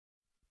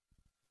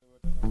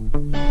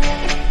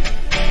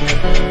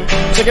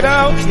Check it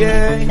out,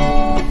 yeah.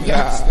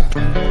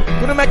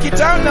 Gonna make it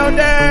down now,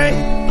 day.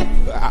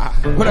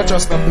 We're not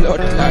just a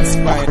blood clot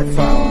spine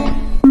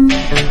found.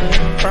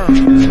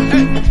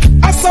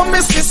 I saw me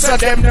sister,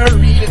 them no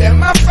real,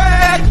 them a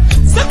fake.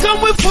 So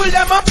come we pull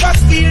them up and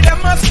steal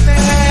them a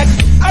snake.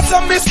 I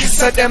saw me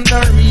sister, them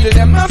no real,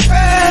 them a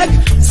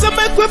fake. So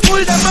make we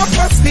pull them up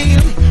and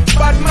steal.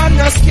 Bad man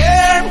not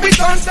scared, we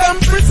guns them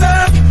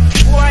preserve.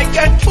 Why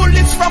get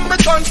bullets from the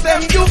guns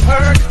them you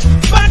heard?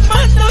 Bad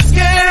man not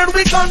scared,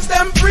 we guns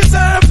them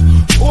preserve.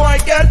 Why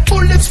get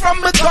bullets from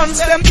the guns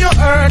them you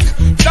heard?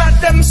 That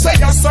them say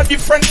I saw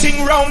different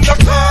thing round the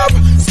curb.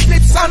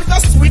 Splits and the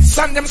switch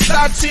and them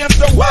start change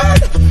the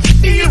word.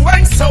 Deal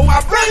when so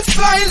I brains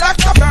fly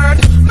like a bird.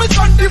 Me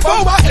gun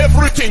devour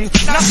everything,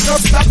 not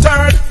just a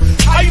third.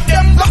 I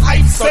them the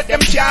hype so them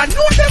can't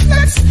know the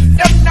flex.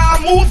 Them now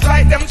move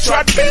like them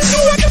trot bill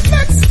know the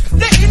flex.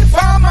 The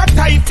informer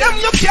type them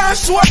you can't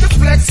show the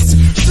flex.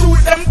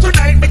 Shoot them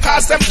tonight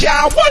because them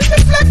can't hold the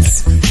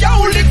flex. Yo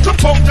little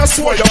punk just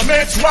swallow your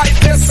mates right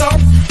this up.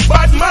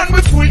 Bad man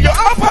we pull you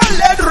up and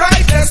let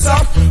right this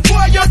up.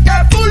 Boy you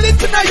get bullet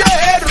in your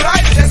head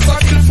right this up.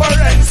 Till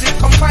forensic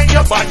come find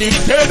your body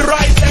dead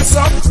right this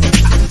up.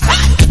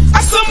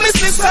 I saw me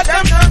sister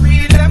them not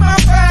real them a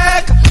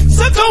fake.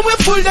 So come we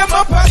pull them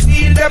up and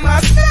steal them a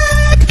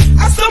snake.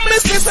 I saw me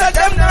sister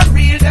them not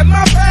real them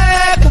a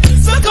fake.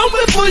 So come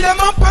we pull them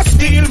up and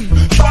steal.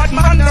 Bad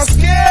man not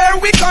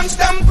scared, we guns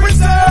them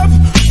preserve.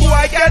 Who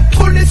I get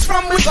bullets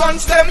from, we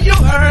guns them you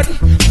heard.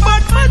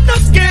 Bad man not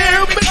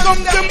scared, we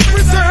guns them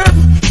preserve.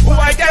 Who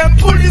I get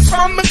bullets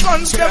from, we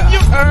guns them you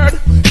heard.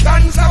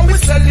 Guns how we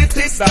sell it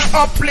is the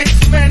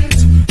upliftment.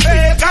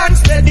 Guns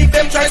steady,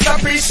 them try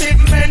to be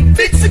shipment.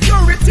 Big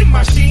security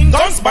machine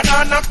guns,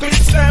 banana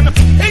clips them.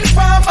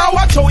 Informer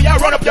watch how you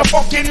run up your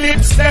fucking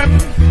lips them.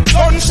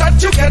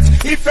 Gunshot you get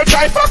if you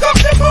try fuck up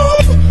the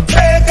move.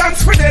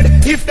 Guns for dead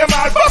if them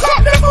all fuck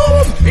up the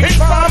move.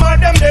 Informer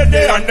them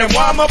dead and them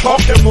warm up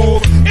the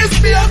move. It's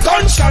be a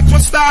gunshot to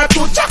start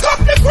to chuck up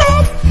the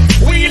groove.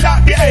 We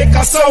lock the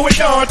acre so we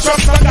don't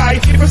trust no guy.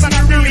 If it's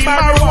not really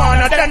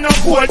marijuana then no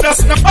gold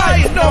just no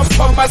buy. Enough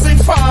come as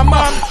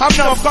informer, have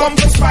enough come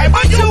to spy.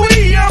 But you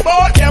hear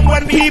about them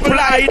when people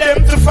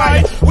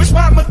identify which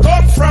part me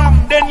come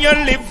from, then you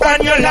live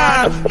on your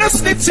land. No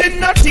snitching,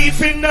 no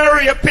thieving, no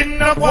raping,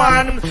 no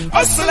one.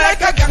 Hustle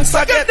like a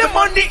gangster, get the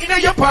money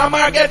in your palm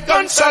or get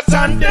gunshot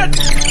and dead.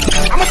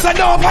 I must say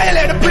don't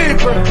violate the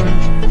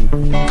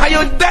people, cause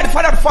you're dead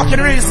for that fucking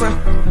reason.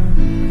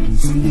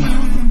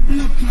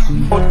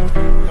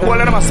 All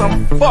of them are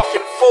some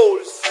fucking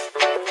fools.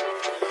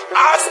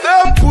 As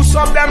them push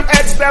up them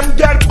heads, them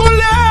get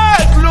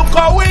bullet. Look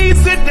how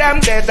easy them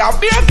dead. I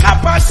be a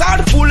capas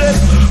and bullet.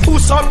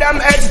 Push up them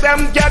heads,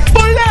 them get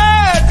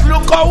bullet.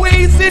 Look how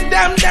easy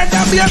them dead.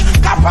 I be a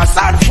capas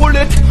and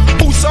bullet.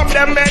 Push up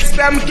them heads,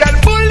 them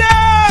get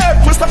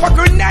bullet. Must have a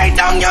grenade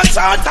down your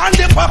throat and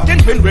the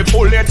fucking pin with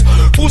bullet.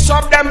 Push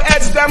up them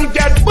heads, them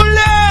get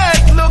bullet.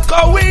 Look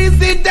how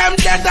easy them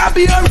dead. I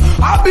be a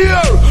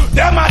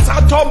them a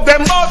shut up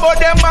them out, but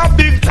them a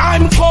big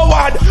time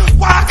coward.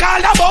 Walk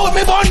all about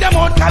me, burn them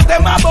out cause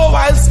them a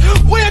bowers.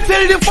 Wait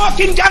till the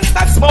fucking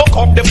gangsters smoke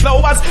up the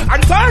flowers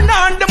and turn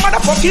on the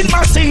motherfucking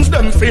machines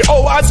them for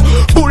hours.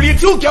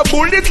 Bullet you get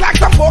bullet like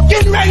the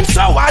fucking rain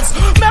showers.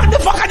 Make the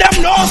fuck of them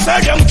know so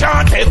them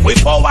can't take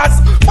with powers.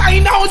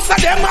 Find out so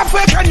them a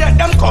fake and yet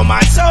them come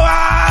and show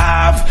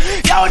off.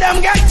 Yo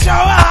them get show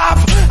off.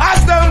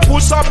 As them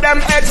push up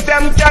them heads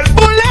them get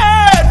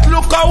bullet.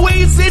 Look how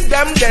easy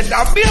them dead.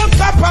 I feel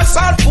capas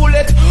and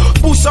bullet.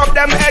 Push up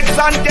them heads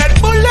and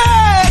get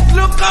bullet.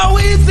 Look how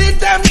easy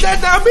them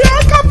dead. I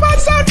feel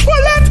capas and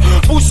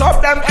bullet. Push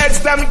up them heads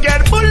them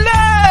get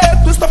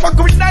bullet. Twist up a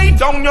grenade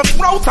down your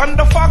throat and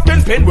the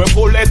fucking pin with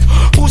bullet.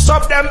 Push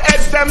up them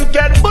heads them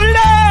get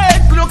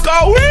bullet. Look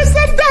how easy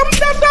them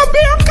dead. I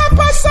feel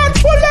capas and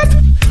bullet.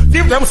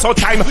 Give them some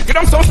time, give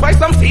them some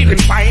spice, I'm feeling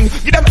fine.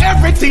 Give them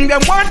everything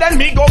them want, and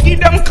me go give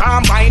them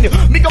calm mind.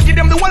 Me go give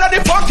them the one of the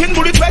fucking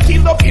bullet where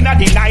he's up in a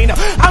D9.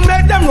 I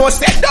made them know,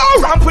 say,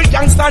 don't ramp with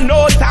gangster,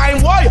 no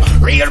time, boy.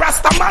 Real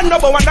Rasta man,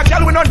 number one, the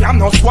girl we don't have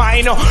no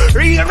swine.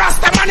 Real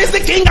Rasta man is the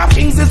king of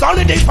kings, is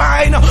only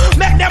divine.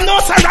 Make them know,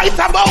 say, right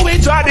about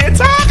which one they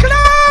talk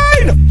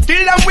line.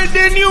 Kill them with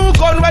the new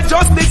gun, we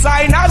just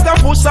design. As them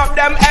push up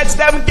them heads,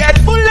 them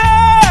get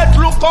bullet.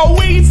 Look how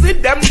easy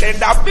them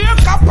dead, I feel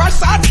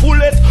capas and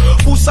bullet.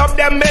 Push up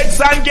them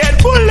heads and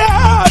get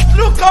bullet.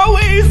 Look how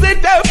easy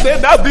them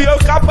dead, I feel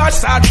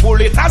capas and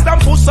bullet. As them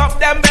push up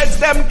them heads,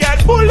 them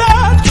get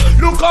bullet.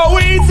 Look how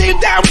easy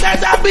them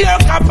dead, I feel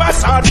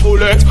capas and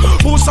bullet.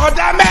 Push up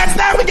them heads,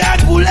 them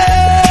get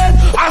bullet.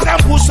 As them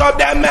push up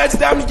them heads,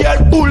 them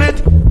get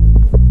bullet.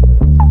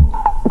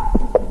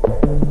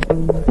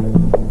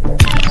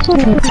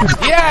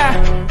 Yeah,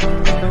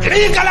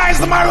 legalize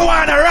the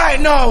marijuana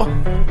right now.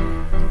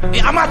 I'm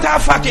a matter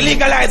of fact,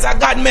 legalize it,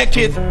 God make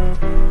it.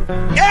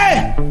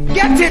 Yeah,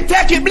 get it,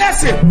 take it,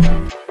 bless it.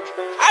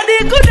 I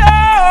need good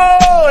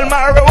old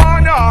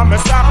marijuana, I'm a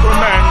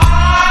sacrament.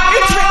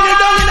 It's written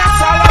down in a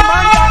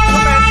Solomon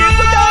document. It's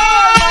good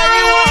old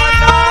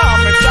marijuana,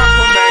 I'm a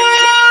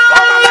sacrament.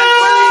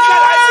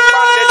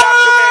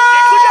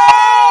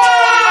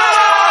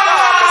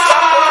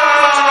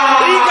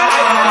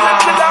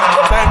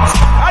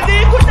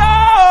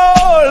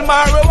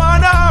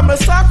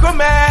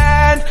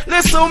 argument.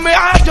 Listen to me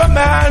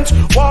argument.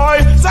 Boy,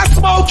 so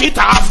smoke it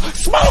off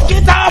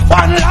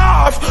and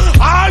laugh.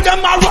 All them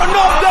a run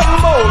up the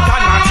mouth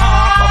and a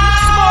talk.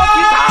 Smoke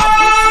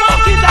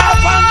it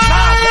off and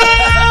laugh.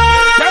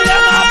 Tell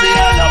them I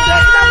feel of the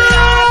enemy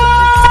heart.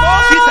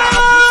 Smoke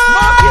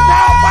it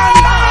off and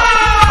laugh.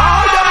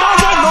 All them a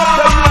run up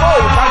the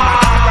mouth and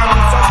a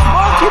talk.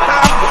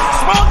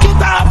 Smoke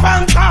it off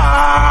and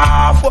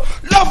laugh.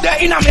 Love the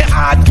enemy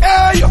heart.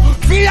 Hey,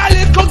 feel a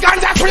little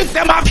ganja grip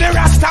them off the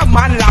Rasta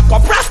man lock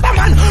up. Rasta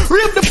man,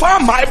 rip the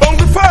farm my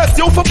bungle first.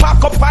 You for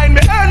pack up, find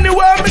me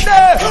anywhere me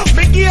there.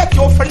 Me get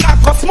you for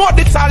knock up, smoke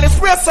the chalice,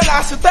 race the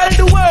last, tell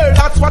the world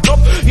that's what up.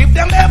 If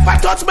them ever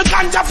touch me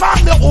ganja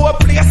farm, the whole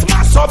place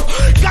mash up.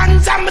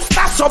 Ganja me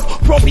stash up,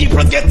 pro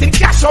people getting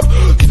cash up.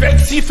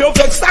 Vex if you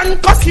vex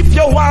and cuss if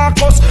you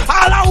walk us.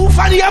 All a hoof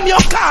and them you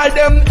call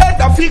them head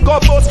a figure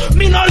bus.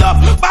 Me no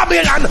love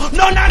Babylon,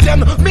 none of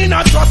them, me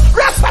no trust.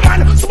 Rasta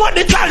man, smoke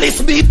the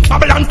chalice beat,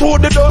 Babylon to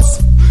the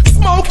dust.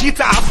 Smoke it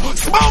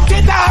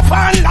off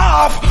and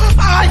laugh.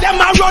 All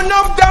them a run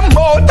up them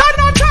mouth and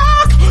no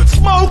talk.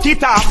 Smoke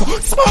it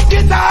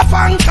off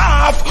and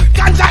cough.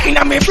 Ganja in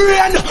me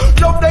brain,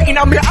 love the in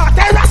me heart.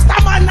 I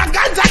Rasta man a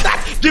ganja that.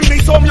 Give me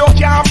some you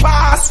can't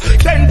pass.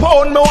 10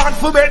 pound me want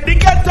for bet the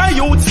get a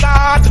youth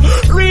start.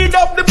 Read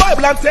up the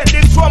Bible and set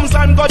the drums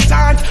and go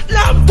chant.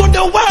 Love to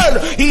the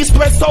world, east,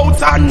 west,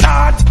 south and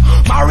north.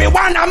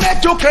 Marijuana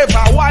make you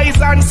clever,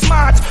 wise and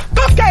smart.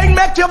 Cocaine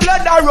make your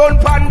blood a run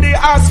pon the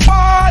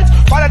asphalt.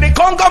 Follow the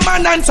Congo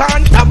man and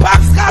chant the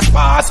box gas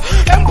pass.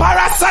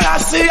 Emperor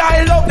Selassie,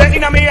 I love the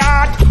enemy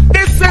heart.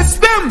 This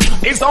system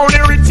is only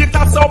rich it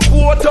a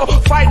support.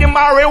 Fight the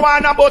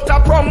marijuana but to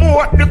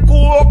promote the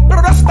coke. The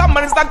Rasta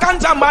man is the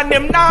ganja man,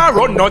 them nah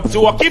run no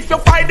joke. If you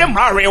fight the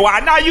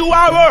marijuana, you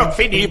are work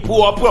for the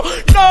poor.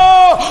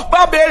 No,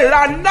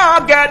 Babylon nah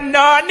get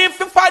none. If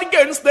you fight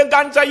against the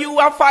ganja, you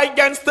are fight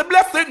against the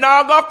blessed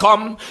nah go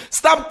come.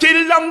 Stop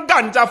kill them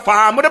ganja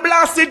farm with the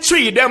blasted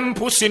tree, them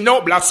pushing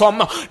no blossom.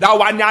 That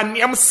one and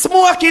them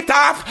smoke it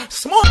off,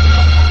 smoke.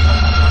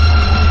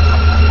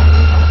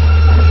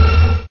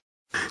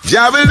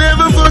 Jah will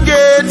never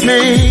forget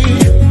me.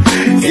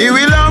 He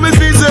will always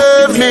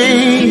preserve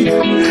me.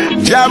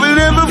 Jah will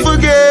never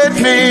forget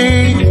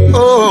me.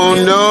 Oh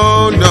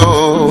no,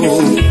 no.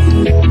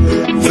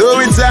 Though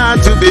it's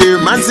hard to bear,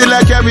 man still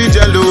I carry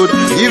a load.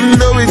 Even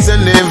though it's a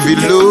heavy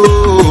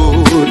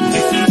load.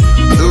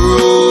 The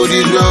road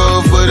is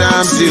rough, but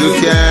I'm still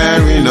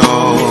carrying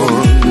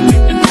on.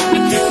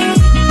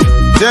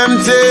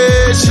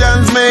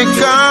 Temptations may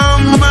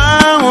come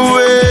my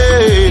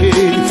way,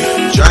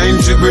 trying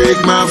to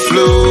break my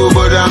flow,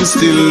 but I'm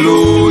still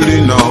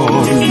holding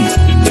on.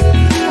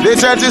 They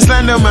try to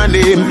slander my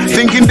name,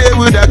 thinking they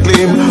would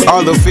acclaim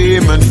all the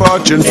fame and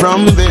fortune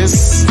from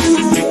this,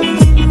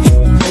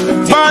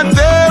 but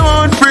they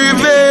won't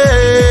prevail.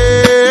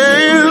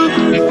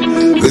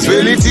 Cause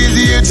when it is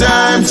your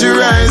time to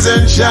rise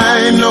and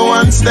shine, no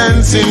one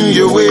stands in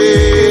your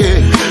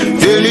way.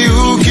 Tell you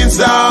who can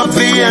stop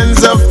the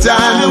ends of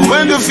time. And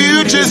when the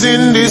future's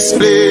in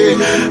display,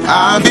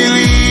 I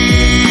believe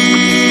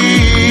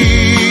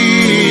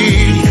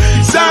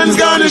sun's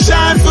gonna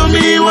shine for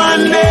me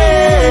one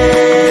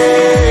day.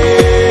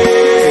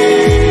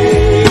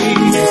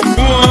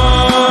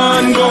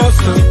 One goes,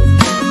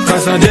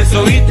 cause that's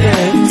how it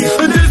is.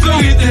 That's how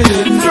it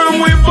is. From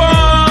we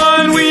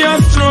born, we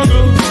have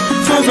struggle.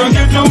 So go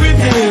get to it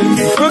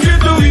is. Go get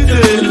to it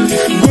is.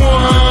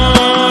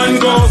 One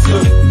goes,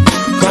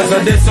 cause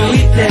that's how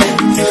it is.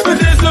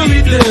 That's how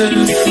it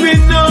is. We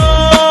no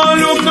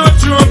look no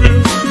trouble.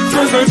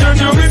 Cause I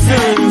judge how we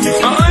say.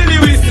 Only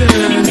we say.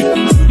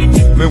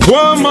 Me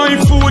want my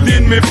food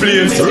in me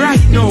plate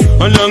right now.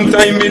 A long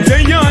time me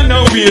day on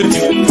a wait.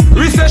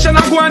 Recession I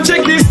go and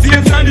check the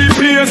state and the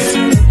place.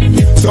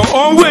 So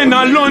oh when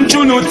I lunch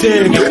you no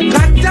take.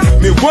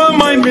 Me want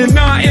mine me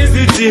not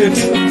hesitate.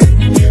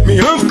 Me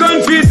have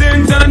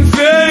confidence and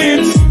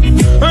faith.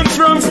 And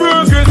from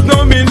progress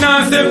now me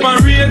not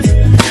separate.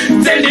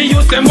 Tell the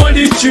youth them all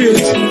the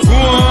straight.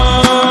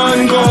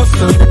 One goes,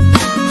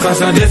 cause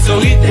that's how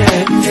it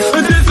is.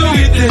 That's how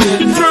it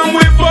is. From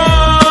we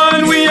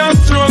born we have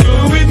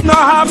struggle. We no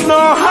have no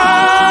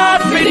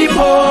heart for the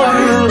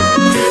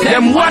poor.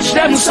 Them watch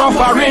them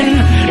suffering.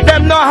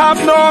 Them no have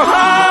no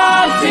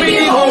heart for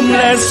the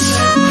homeless.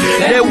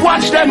 They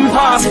watch them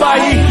pass by.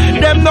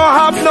 Them no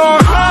have no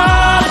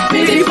heart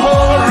for the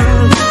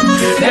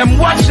poor. Them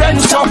watch them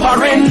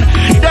suffering.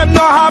 Them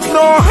no have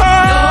no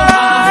heart.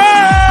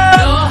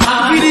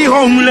 The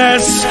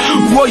homeless,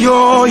 boy,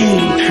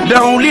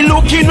 they're only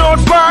looking out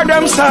for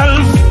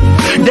themselves.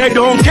 They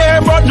don't care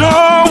about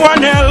no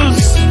one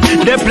else.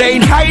 They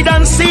playing hide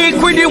and seek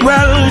with the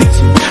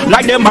wealth.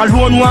 Like them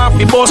alone want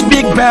to bust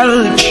big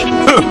belch.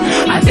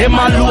 And them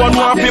alone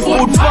want to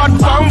put pot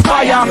on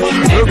fire.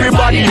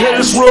 Everybody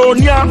else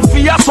run ya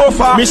fear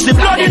suffer. Miss the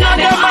blood in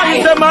their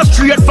mind. Them a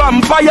straight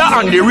vampire.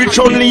 And the rich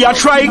only a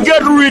try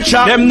get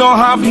richer. Them no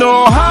have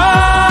no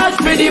heart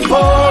for the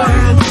poor.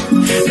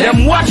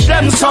 Them watch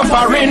them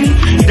suffering.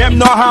 Them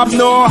no have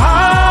no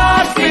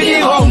heart for the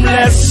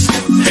homeless.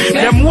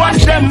 Them them,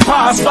 watch them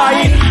pass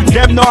by.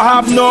 Them no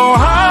have no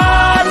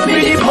heart,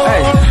 people.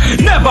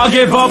 Never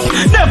give up,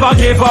 never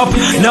give up.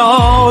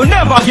 No,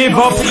 never give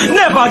up,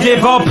 never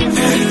give up.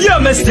 You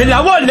me still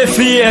I want the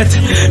faith.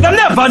 They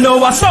never know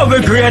what's so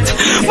regret.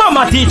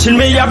 Mama teaching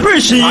me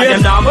appreciate. I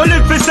am now gonna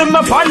live for some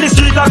on the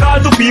street. I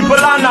got to people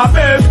on a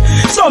bed.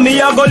 So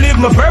me I go live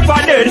my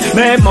purpose dead.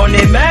 Make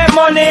money, make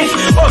money.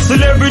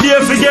 Hustle every day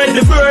forget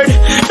the bird.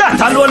 That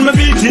alone me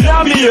beating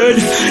on me head.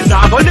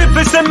 Now go live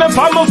for some on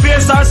my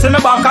face or see me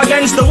back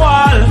against the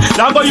wall.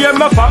 Now go hear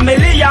my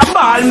family a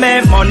ball.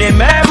 Make money,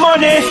 make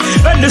money.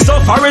 When the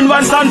suffering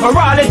one stand for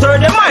all, it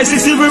turn them eyes to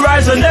see we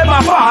rise and them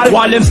a fall.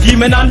 While them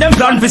scheming and them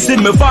plan to see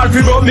me fall, fi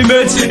rub me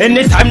mates.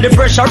 Anytime the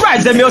pressure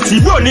rise, them you see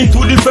running to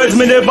the feds.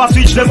 Me never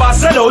switch, never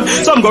sell out.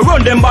 Some go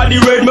run them body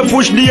red, me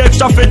push the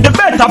extra fit. The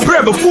better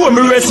pray before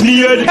me rest me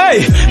head.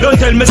 Hey, don't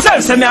tell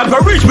myself, say me I go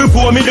reach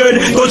before me dead.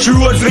 Touch the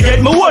road,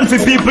 forget me one for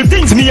people,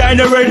 things me I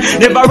no red.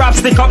 Never rap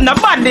stick up, no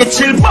body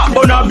chill, back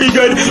on a big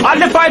head.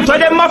 And the fight for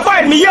them, I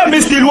fight me, yeah,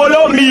 me still hold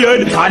on me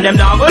head. And them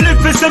now go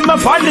live for see me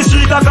find the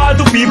street, I got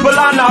to people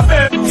on a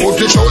bed. Put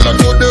your shoulder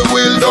to the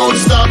wheel, don't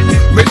stop.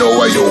 Me know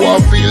where you are,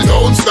 feel,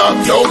 don't stop,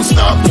 don't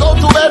stop. Go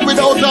to bed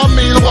without a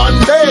meal, one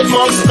day it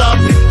must stop.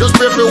 Just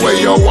pray for where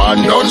you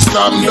want, don't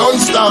stop, don't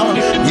stop.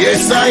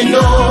 Yes, I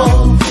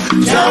know,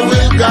 Jah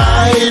will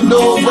guide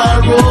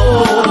over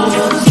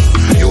roads.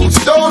 Youths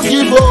don't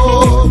give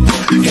up,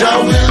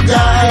 Jah will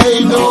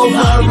guide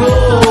over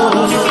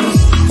roads.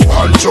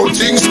 Watch out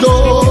things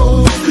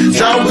slow,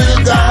 Jah will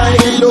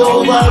guide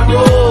over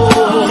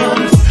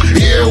roads.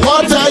 Hear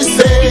what I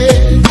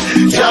say,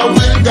 Jah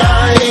will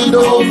guide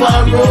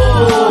over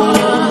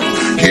roads.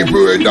 Keep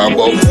your head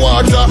above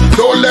water,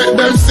 don't let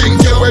them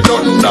sink you. We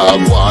don't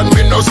have one,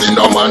 me no see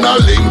no man a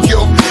link you.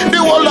 The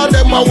whole of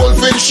them a wolf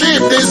in sheep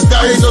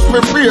disguise. Just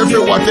me pray for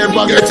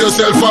whatever, get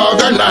yourself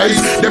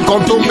organized. Them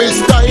come to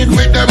misguide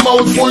with them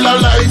mouth full of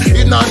lies.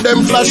 In on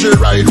them flashy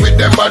ride with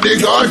them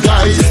bodyguard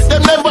guys.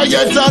 Them never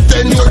yet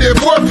attend to the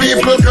poor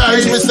people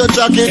cries. Mr.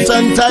 Jacket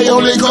and tie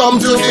only come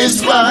to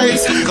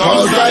despise.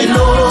 Cause I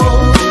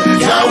know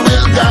Jah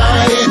will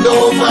guide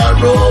over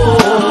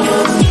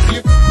roads.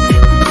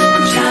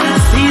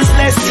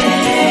 Ceaseless,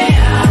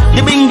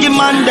 the bingy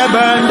man they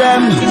burn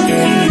them.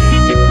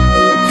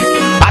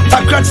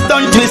 Autocrats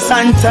don't twist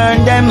and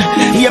turn them.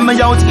 Hear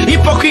me out,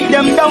 hypocrite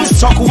them down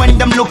suck when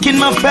them look in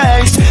my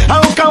face.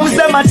 How comes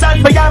them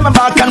attack behind my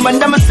back, and when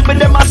them see me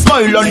them a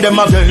smile on them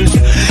a face.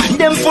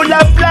 Them full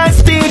of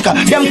plastic,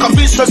 them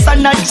covetous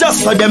and not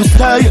just so them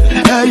stay.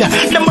 Hey,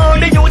 them all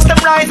they use them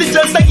rise, it's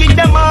just to give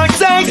them heart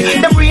take.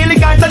 Them really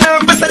got the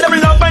nervous and them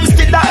love and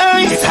still the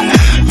hate.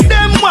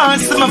 Them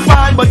wants to me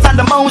fall, but at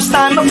the most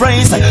time I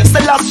praise.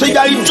 Still I see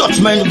I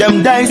judgment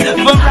them days.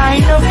 For I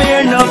no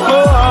fear no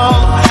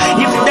foe.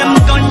 If them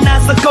gun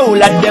as a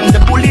coal at them, the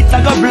bullets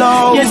are go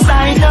blow. Yes,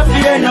 I no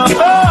fear no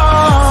foe.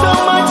 So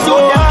much to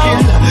them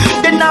kill,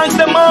 they knock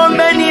them all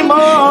many more.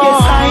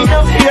 Yes, I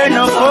no fear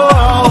no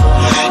foe.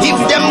 If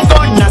them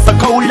gun as a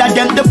coal at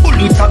them, the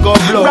bullets are go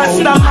blow.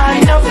 Rasta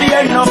man no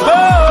fear no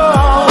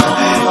foe.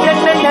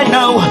 Yeah,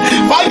 no,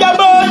 fire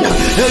burn.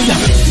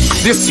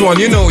 This one,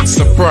 you know, it's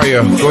a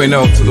prayer going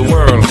out to the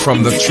world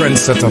from the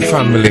Trendsetter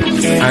family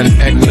and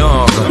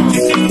Eggnog.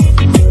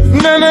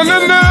 Na na na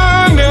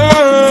na na.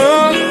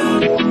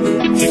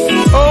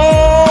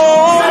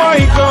 Oh my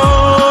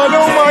God,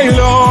 oh my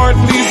Lord,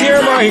 please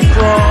hear my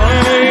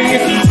cry.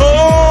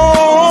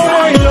 Oh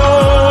my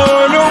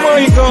Lord, oh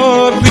my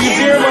God, please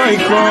hear my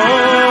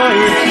cry.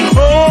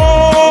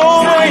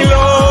 Oh my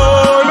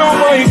Lord, oh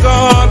my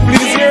God,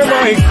 please hear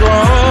my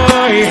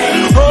cry.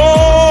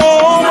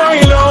 Oh my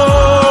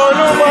Lord,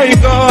 oh my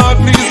God,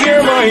 please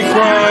hear my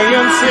cry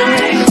and sing.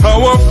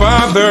 Our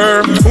Father,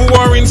 who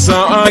are in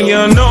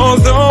Zion, all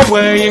the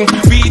way,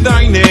 be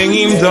thy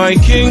name, thy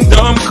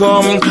kingdom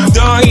come,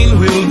 thine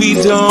will be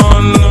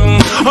done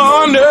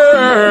on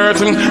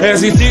earth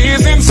as it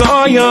is in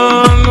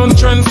Zion.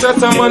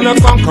 Trendsetter man a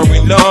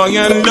conquering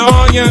lion,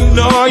 lion,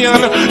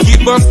 lion.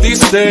 Give us this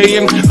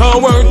day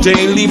our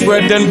daily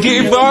bread and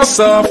give us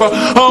up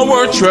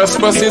our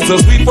trespasses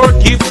as we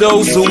forgive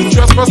those who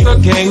trespass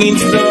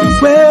against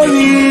us. Where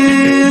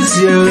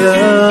is your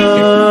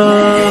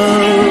love?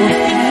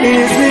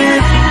 Is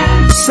it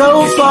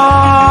so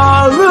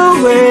far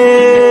away?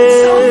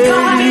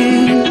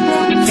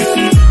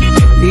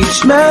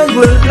 Each man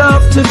would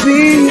love to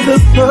be the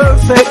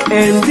perfect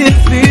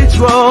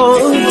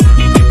individual.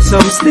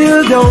 Some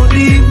still don't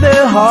leave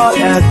their heart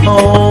at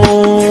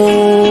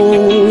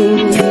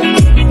home.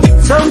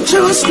 Some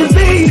choose to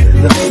be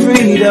the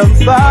freedom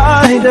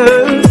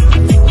fighter.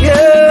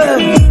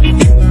 Yeah,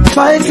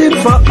 fighting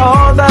for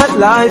all that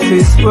life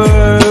is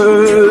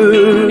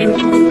worth.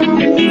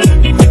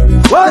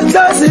 What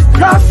does it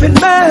profit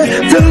man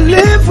to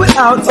live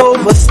without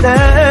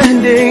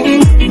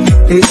overstanding?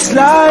 It's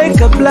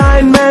like a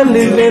blind man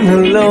living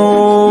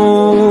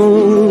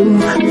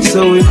alone.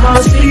 So we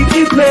must be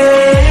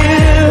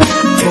prepared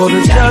for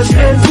the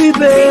judgment we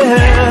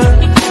bear.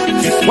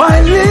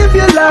 Why live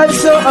your life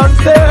so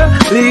unfair,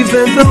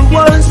 leaving the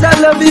ones that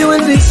love you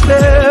in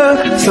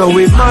despair? So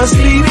we must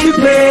be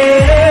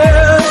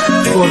prepared,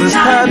 for this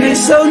time is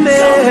so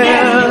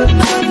near.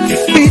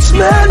 Each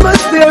man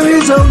must bear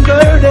his own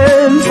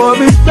burden, for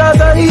his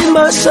brother he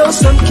must show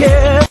some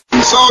care.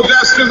 So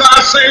just as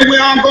I say, we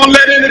aren't going to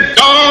let any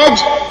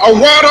dogs or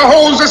water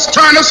hoses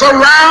turn us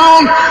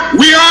around,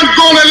 we aren't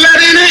going to let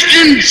any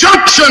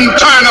injunction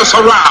turn us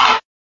around.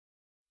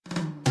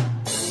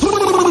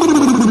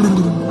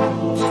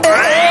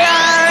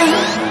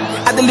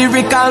 At the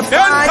lyrical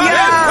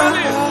fire.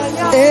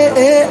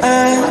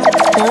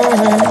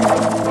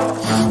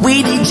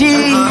 We the G.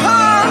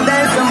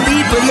 There's some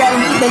people, yeah,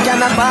 they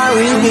cannot buy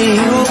with me.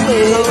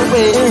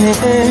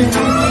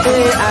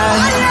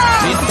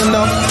 Listen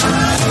up.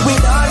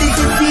 With all this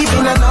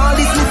deceiving and all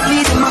this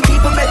misleading, my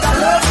people better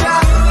love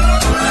ya.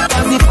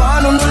 Cause if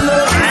all on the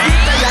love,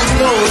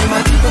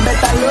 my people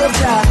better love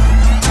ya.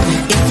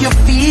 If you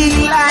feel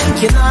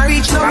like you're not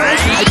reach nowhere,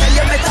 I tell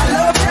you better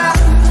love ya.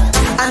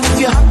 And if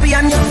you're happy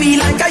and you feel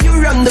like you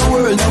run the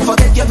world, don't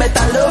forget you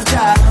better love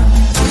ya.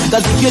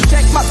 Cause if you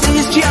check back the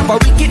history of a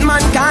wicked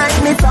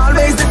mankind, it's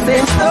always the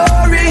same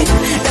story.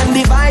 Them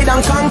divide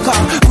and conquer,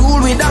 rule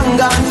with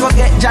anger and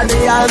forget Jah the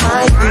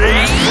Almighty.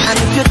 And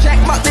if you check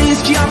back the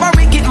history of a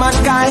wicked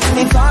mankind,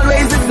 it's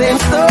always the same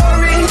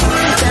story.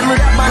 Them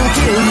rob and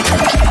kill,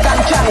 cheat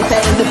and try,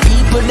 tell the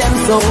people them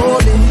so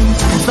holy.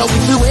 So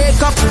if you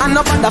wake up and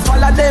nobody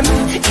follow them,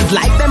 it's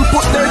like them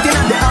put dirt in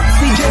the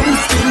oxygen.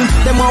 Still,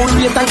 them all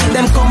relate and give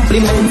them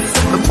compliments.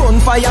 The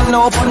bonfire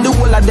now upon the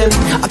whole of them.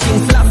 I King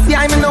Selassie,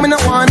 I know me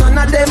no want none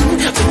of them.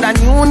 With a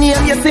new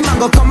name, yes, him I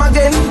go come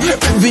again.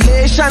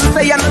 Revelation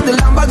say I'm not the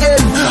lamb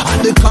again.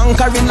 And the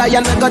conquering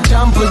lion I go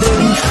trample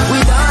them.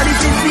 With all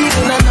this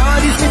misleading and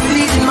all this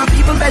misleading, my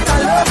people better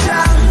love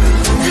ya.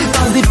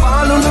 Cause if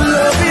all on the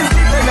love is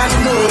different and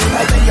good,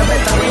 I think you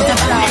better love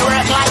ya.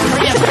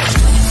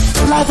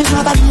 Life is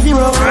not an easy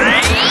road.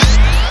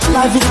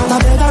 Life is not a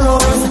better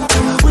road.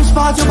 Which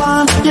part you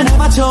want, you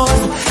never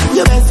chose.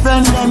 Your best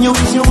friend, then you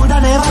wish you would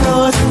have never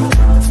known.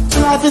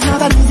 Life is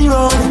not an easy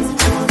road.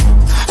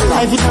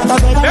 Life is not a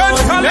better road.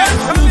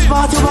 Which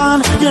part you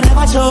want, you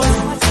never chose.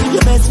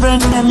 Your best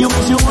friend, then you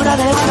wish you would have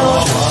never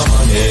known.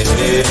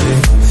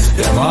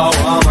 Them all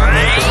want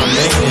money from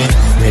me.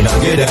 Me not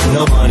give them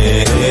no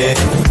money.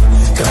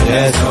 Cause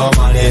there's no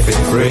money for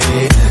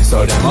free.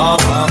 So them all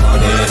want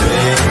money.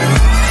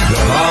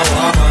 Them all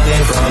want money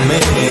from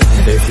me.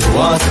 If you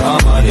want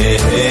some money,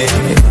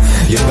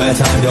 you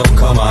better don't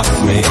come ask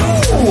me.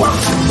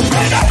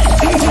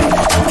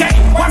 Okay,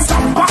 what's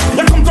up?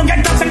 You come to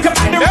get us and come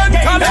by the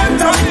reggae. Well,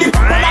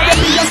 I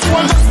really just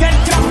want to get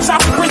drops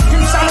up with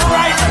him,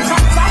 right?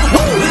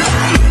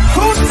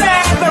 Who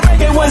said the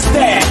reggae was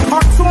dead?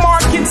 Hard to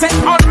market and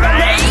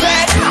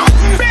underrated.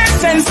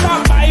 Best and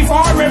stop by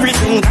for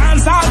everything.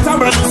 Dance out to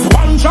release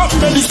one drop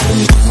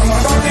medicine.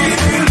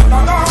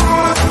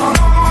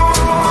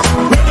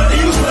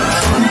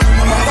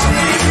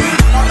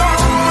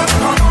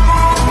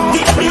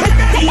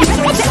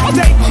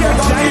 Take your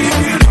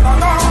time.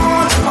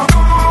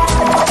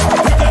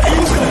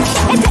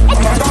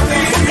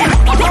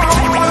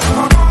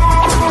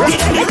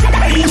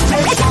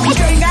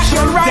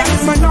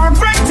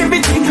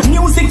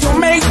 Music to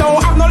make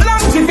don't have no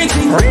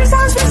longevity.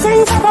 Reasons we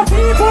sing for the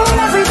people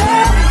every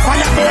day.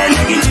 Fire burn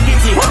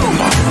negativity.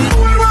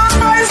 Who want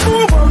my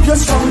school work your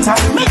strong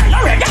time? Me and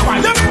your reggae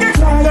while you make it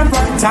cloud and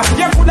brighter.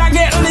 You coulda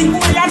get linked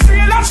with your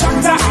trail of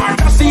tractor. Hard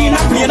to see in a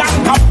plane and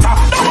copter.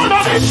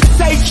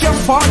 Take your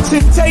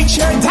fortune, take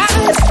your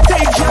time.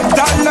 Take your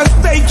dollars,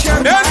 take your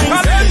time.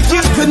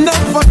 You can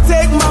never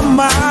take my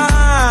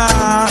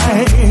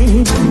mind.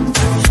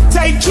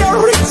 Take your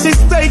riches,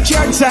 take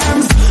your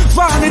gems.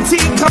 Vanity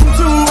come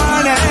to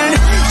an end.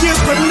 You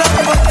could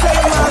never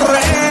take my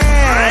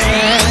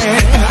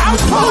rent. I'm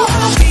so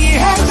happy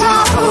and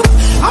down.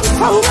 I'm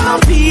so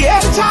happy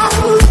and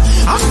down.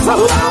 I'm so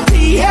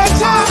happy and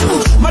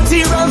down.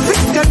 Material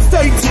things can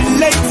stay till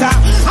later.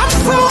 I'm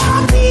so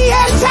happy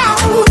and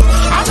down.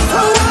 I'm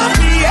so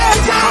happy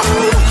and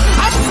down.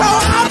 I'm so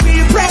happy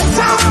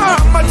pressure.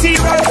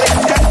 Material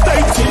things can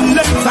stay till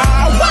later.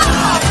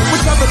 Wow!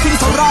 With everything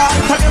so right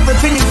and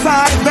everything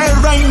inside, there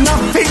ain't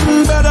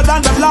nothing better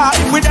than the life.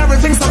 With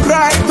everything so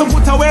bright, to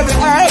put away the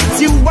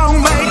hate, you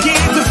won't make it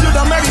if you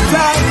don't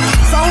meditate.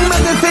 So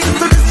many things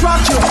to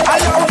distract you.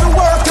 Allow the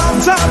work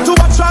of time to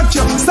attract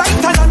you.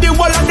 Satan and the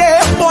wall of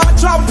them will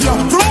trap you.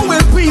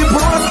 Throwing people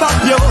will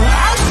stop you.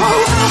 I'm so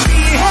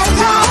happy and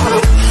down.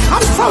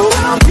 I'm so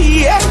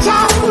happy and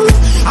down.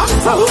 I'm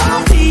so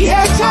happy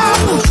and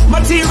down.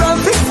 Material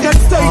things can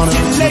stay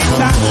till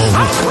later.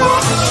 I'm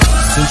so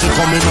since you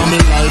come in on my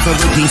life,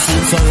 everything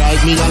seems so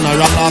right. Me and her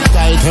are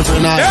tight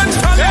every night.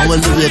 And when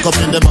we wake up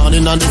in the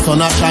morning and the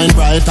sun a shine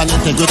bright, and it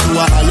take you to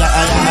a higher,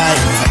 higher height.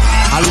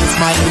 I will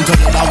smiling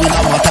together with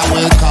a matter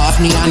will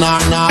cost me and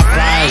her not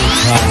right.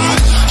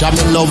 Jam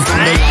me love from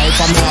the life,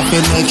 and me have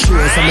to make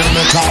sure so me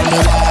call me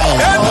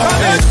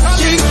wife.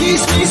 She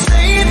keeps me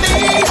saying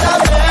things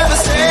I've never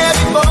said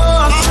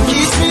before.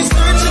 Keeps me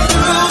searching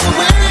through the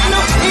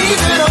window,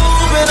 even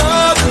open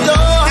up.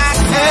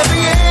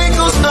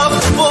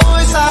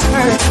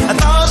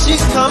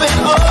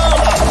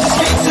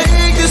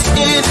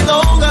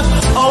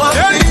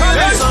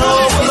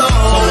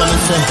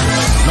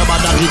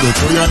 you go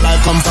through your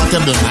life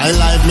comfortable, my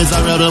life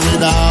miserable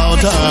without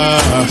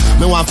her.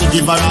 Me want to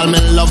give her all my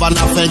love and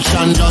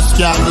affection, just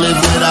can't live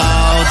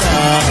without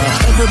her.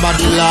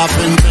 Everybody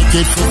laughing,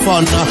 take it for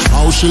fun.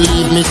 How she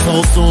leave me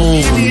so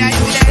soon?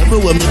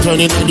 Everywhere me turn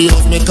in the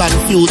house, me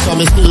confused, so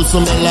me still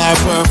smell her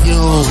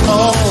perfume.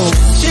 Oh,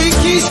 she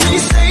keeps me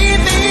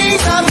saying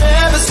things I've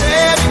never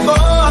said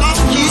before.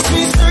 Keeps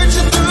me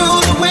searching through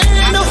the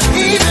window,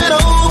 even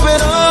open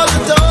up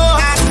the door.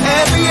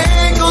 Every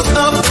angle's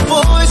of the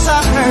voice I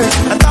heard,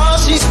 I thought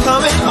she's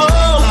coming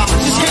home.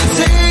 Just can't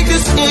take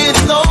this any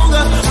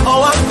longer.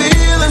 Oh, I'm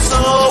feeling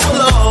so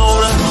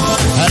alone.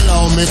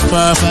 Hello, Miss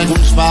Perfect,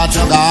 which part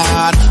you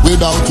got?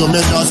 Without you,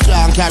 me just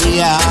can't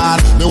carry on.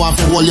 Me want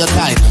to hold you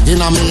tight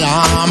in a me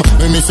arm.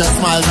 When me say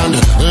smile and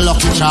the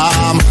lucky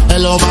charm.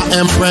 Hello, my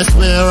empress,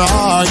 where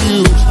are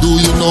you? Do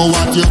you know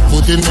what you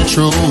put in me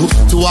through?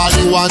 To all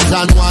the ones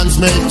and ones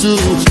make two,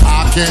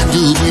 I can't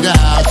do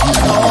without you.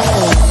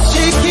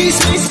 She keeps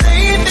me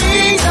saying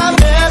things I've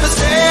never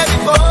said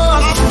before.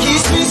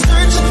 Keeps me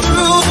searching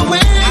through the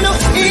window,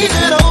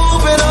 even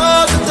open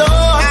up the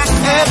door.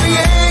 Every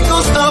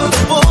angle's of the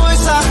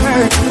voice I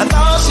heard, I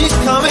thought she's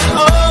coming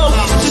home.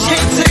 Just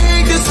can't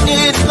take this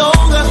any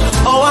longer.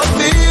 Oh, I'm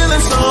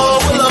feeling so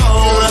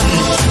alone.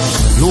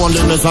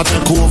 Loneliness I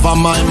take over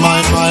my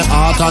mind, my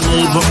heart and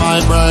even my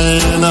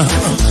brain.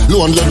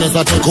 Loneliness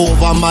I take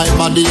over my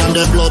body and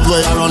the blood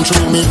way I run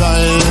through me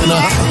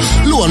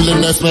vein.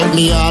 Loneliness make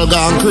me all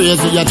gone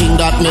crazy, I think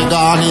that me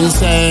gone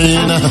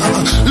insane.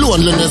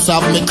 Loneliness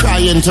have me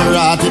crying to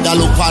rot with a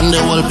look on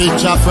the whole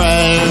picture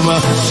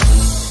frame.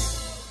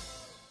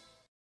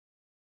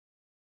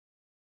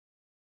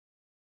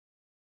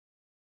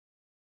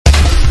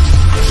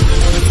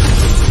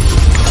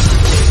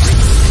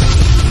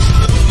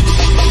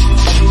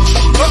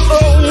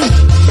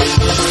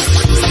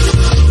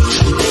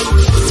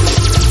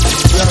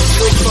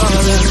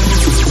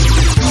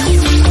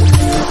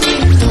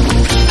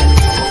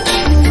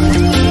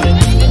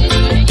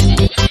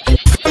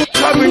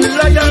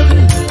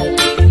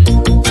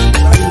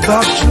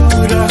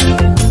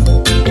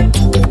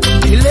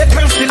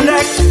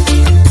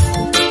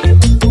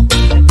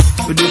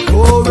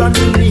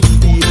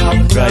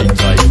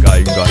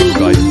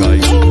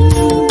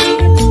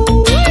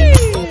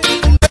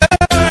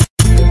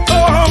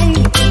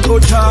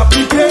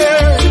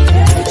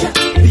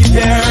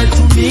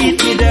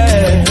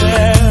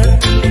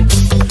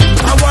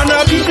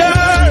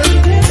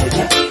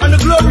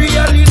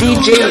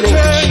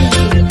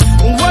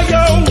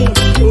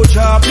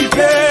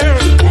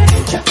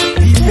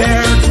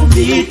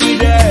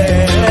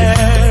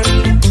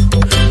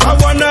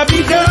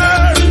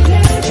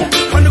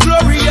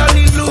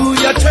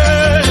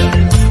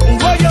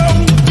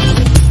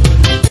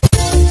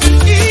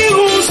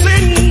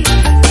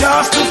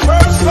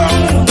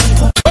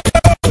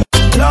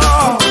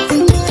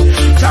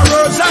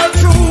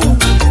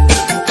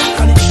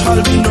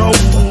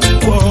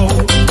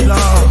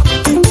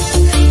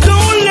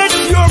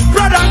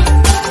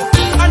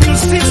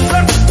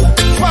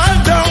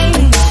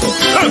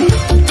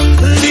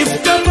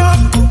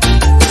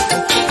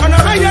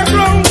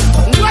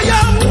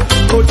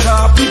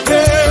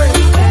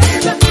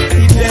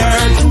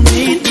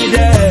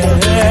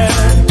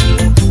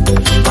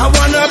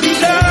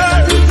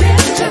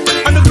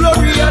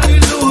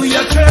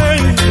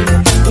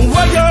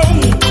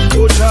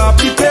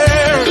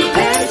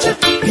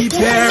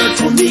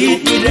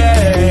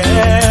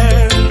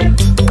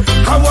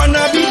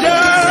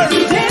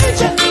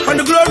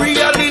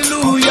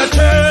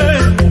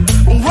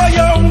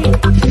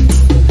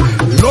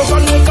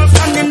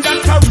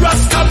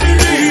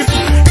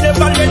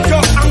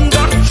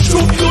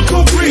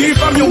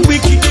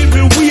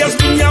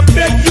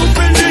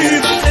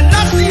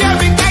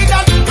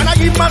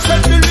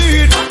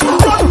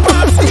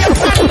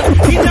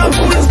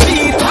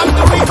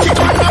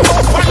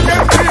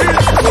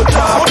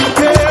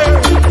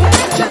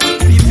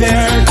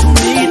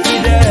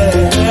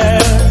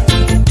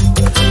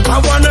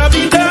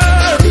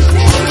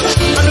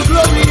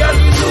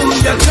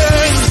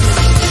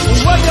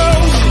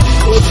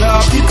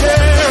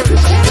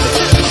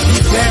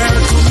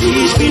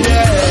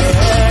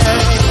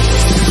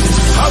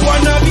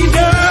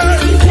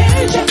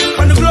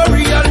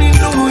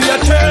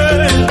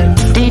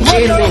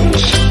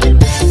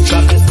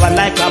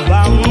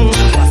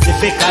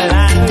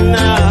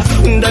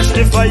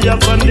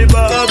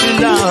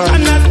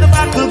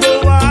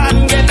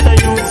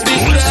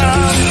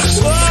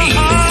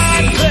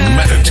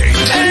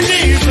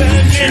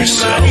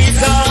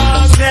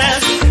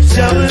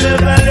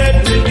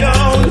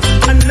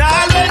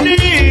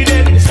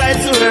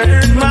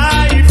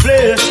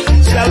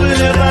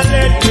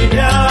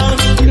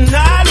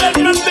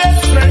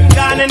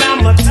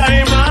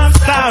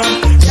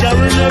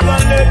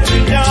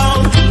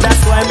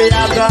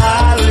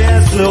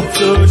 Look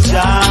to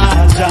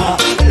Jah, Jah.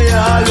 They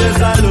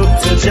always a look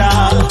to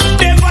Jah.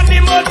 Never the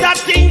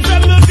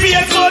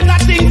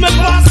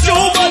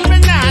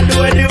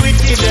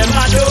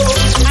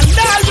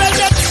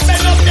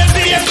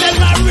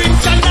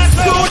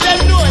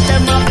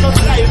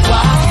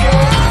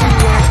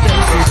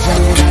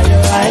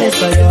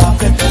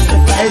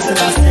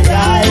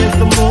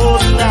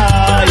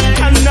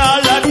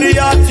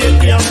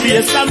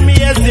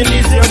blessing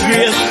is your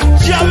grace.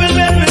 Jah will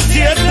never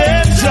take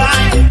them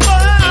dry.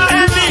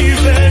 And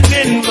even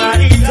in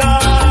my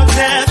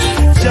darkness,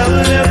 Jah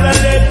will never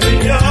let me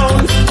down.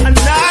 And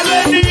all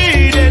I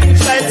need and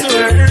try to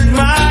earn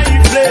my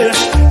flesh,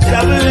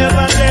 Jah will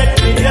never let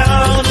me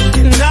down.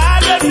 And I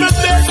let my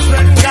best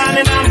friend gone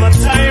and I'm a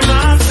time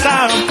and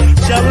storm,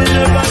 Jah will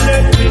never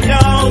let me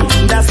down.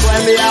 That's why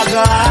me I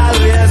go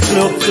always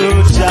look to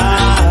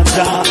Jah,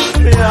 Jah.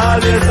 Me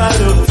always I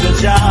look to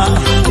Jah.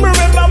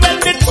 Remember when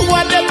the two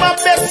of them are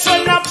best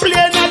friend are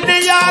playing at the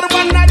yard,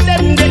 one of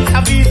them get a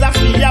visa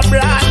for your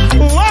brand.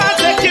 One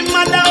take him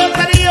mother out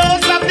of the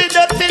house of the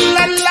dirty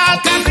landlord,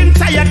 cause him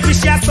tired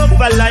fish a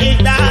suffer like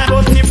that.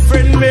 But his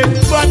friend make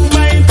bad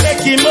mind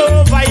take him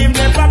over, him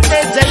never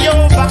pray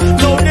Jehovah.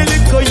 Now the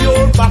little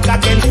you're back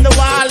against the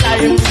wall,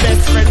 him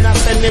best friend I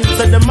send him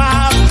to the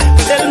map.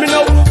 Tell me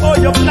now how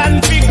you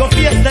plan to go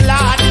face the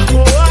Lord.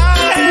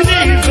 And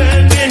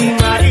even in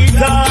my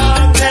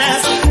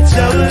darkness,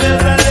 Jah will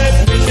never let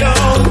me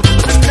down.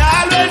 And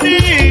all I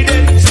need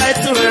is try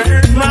to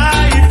earn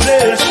my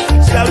flesh,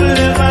 Jah will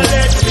never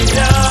let me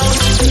down.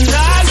 And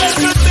I let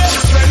my best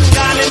friend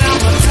gone and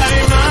I'm a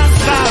time and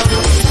stop,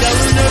 Jah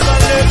will never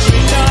let me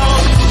down.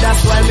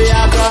 That's why me I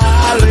go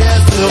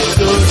always look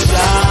to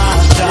Jah,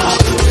 Jah.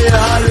 Me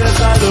always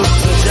I look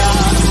to Jah.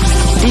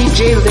 DJ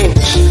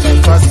Lynch.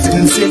 Ever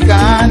since you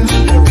gone,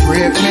 you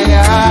break me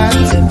heart.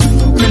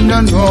 Me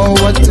don't know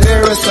what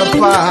tear us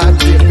apart.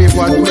 Baby,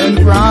 what went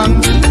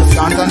wrong? Just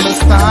can't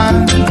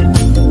understand.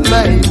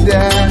 Like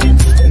that,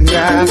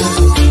 yeah.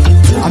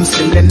 I'm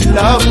still in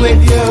love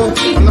with you.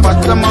 On the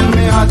bottom of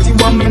my heart, you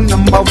are my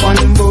number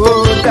one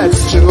boo. That's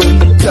true.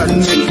 Done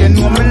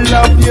making woman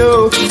love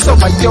you. So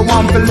what you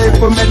want to live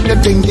with me, the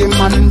bingy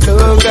man do,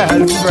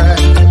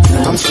 girlfriend.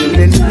 I'm still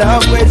in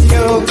love with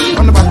you.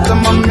 On the bottom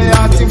of my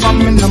heart, you are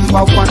my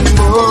number one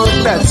boo.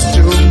 That's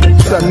true.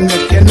 Done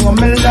making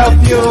woman love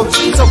you.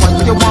 So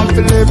what you want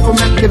to live with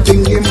me, the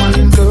bingy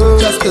man do.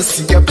 Just to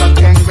see you back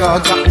and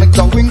go, got me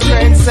going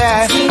crazy.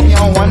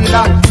 You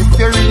wonder if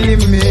you really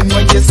mean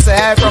what you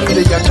say. From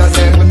the other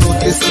never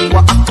notice you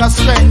were act a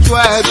strange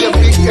way. You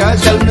big girl,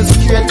 tell me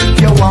straight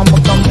if you want to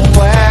come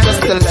away.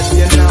 Just to let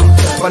you know,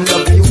 I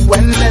love you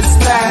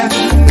endlessly.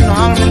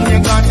 Now when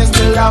you're gone, you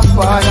still have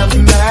part of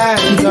me.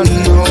 Don't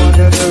know what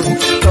to do,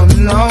 don't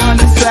know what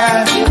to say.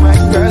 My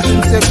girl,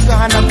 since you're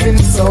gone, I've been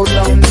so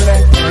lonely.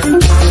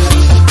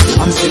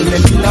 I'm still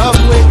in love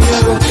with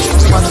you.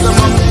 What's the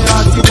mommy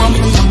heart, you want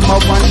me number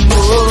one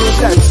move.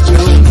 That's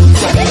true.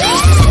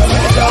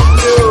 I love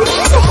you.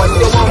 So what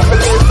you want to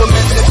live for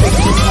me, the big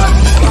man.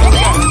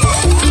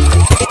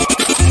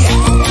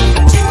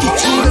 Take it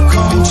to the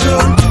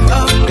control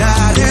of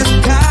God and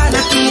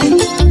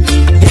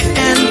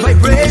and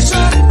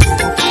vibration.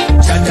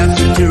 Chata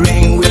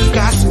featuring with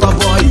Casper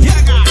Boy.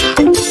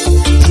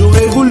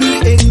 J'aurais voulu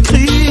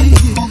écrire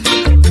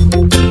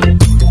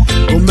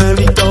comme un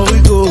Victor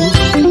Hugo,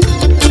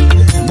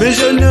 mais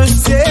je ne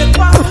sais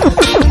pas.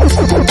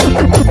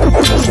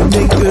 Je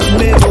n'ai que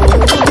mes mots,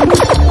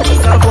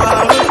 savoir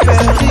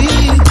faire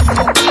rire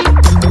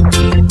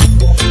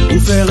ou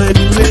faire un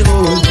numéro,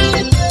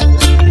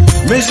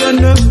 mais je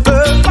ne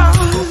peux pas.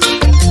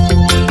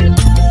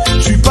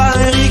 Je suis pas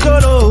un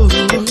rigolo,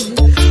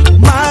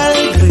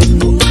 malgré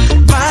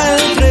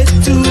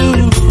tout.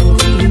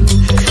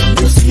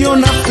 Même si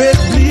on a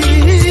faibli,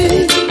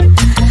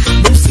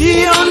 même si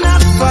on a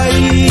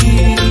failli,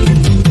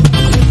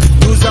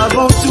 nous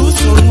avons tous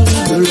au nom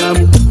de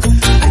l'amour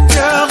un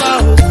cœur à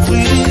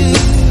offrir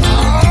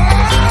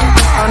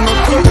à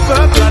notre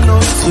peuple, à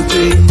notre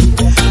pays,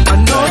 à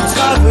notre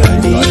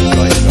avenir.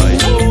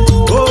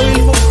 Oh, il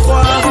faut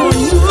croire en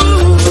nous,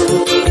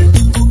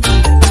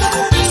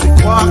 c'est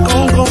croire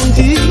qu'on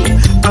grandit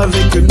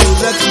avec nos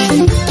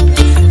acquis,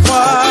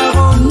 croire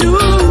en nous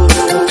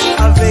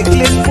avec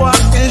l'espoir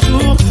qu'un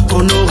jour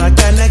on aura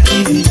qu'un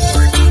acquis.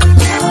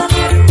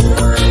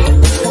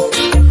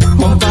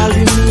 On parle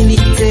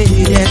d'humilité,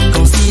 d'être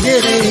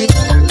considéré,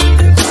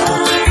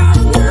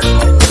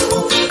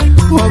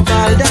 on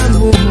parle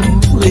d'amour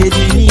et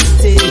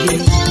d'unité.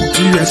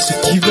 Tu as ceux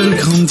qui veulent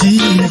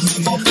grandir,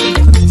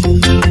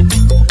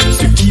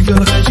 ceux qui veulent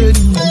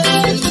rajeunir,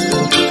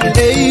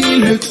 et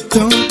le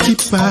temps qui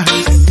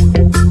passe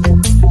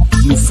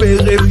nous fait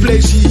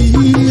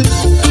réfléchir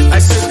à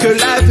ce que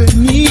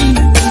l'avenir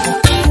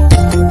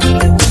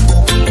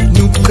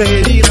nous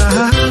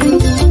prédira.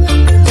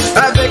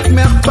 Avec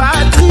mère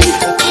patrie,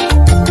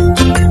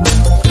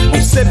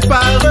 on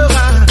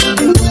séparera.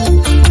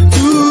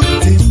 Tout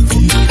est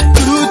dit,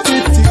 tout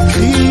est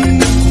écrit.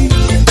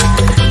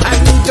 À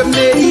nous de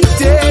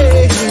méditer.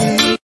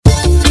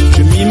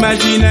 Je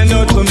m'imagine un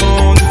autre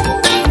monde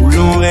où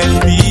l'on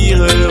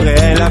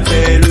respirerait la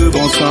paix, le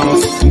bon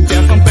sens. Une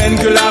terre sans peine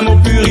que l'amour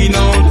pur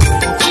inonde.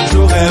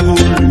 J'aurais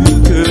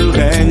voulu que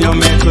règne en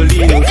maître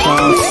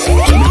l'innocence.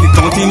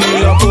 Mais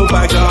continue leur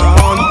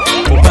propagande.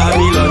 Pour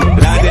Babylone,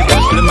 la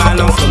débauche, le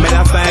mal en somme et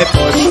la fin est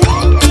proche.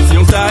 Si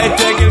on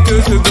s'arrêtait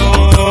quelques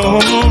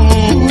secondes,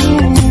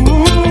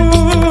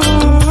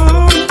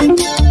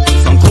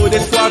 sans trop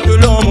d'espoir que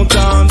l'on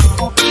m'entende,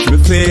 je me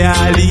fais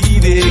à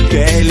l'idée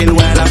quelle les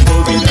lois, la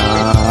providence.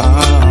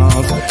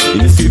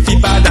 Il ne suffit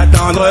pas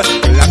d'attendre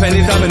que la fin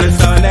des hommes ne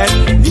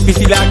sonnette,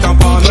 difficile à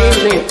comprendre.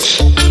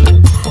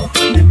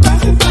 Ne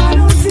passez pas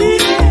nos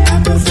idées,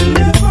 impossible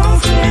de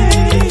penser.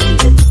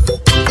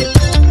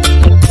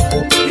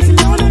 Et si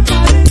l'on n'est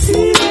pas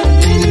décidé,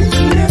 il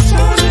faut les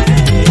changer.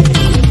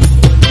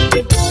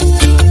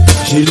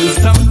 J'ai le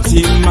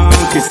sentiment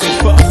que c'est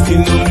force qui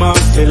nous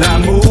manque, c'est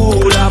l'amour,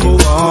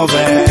 l'amour en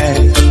vrai.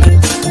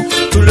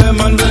 Tout le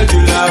monde veut du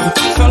love,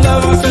 sans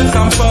love on se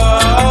sent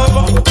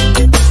pauvre.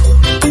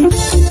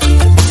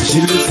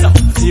 J'ai le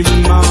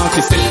sentiment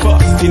que c'est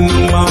force qui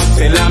nous manque,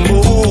 c'est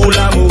l'amour,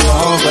 l'amour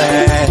en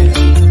vrai.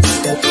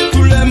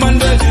 Tout le monde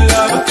veut du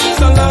love,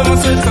 sans love on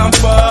se sent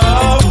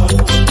pauvre.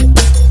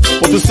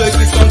 Pour tous ceux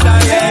qui sont à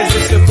l'aise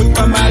et se foutent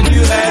pas mal du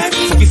reste,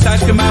 ceux qui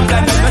sachent que ma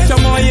planète va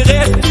sûrement y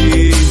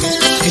rester.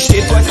 Si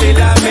chez toi c'est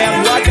la merde,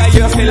 moi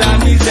qu'ailleurs c'est la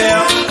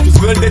misère, tous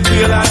veulent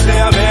détruire la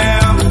terre,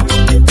 merde.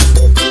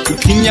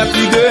 Il n'y a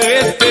plus de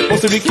respect pour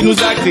celui qui nous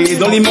a créé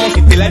dans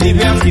l'immensité, la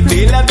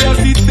diversité, la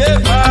diversité,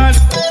 man.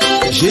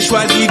 J'ai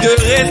choisi de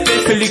rester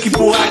celui qui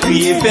pourra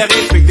crier, faire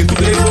respecter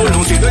toutes les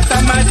volontés de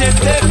sa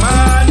majesté,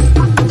 man.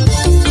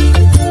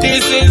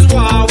 This is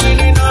what we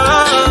need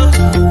now.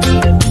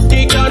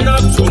 Take on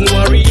up soon,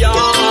 warrior.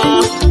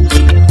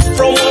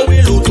 From what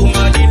we look to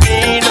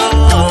Madivina.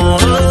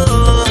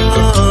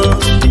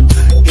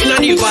 In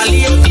the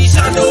valley of the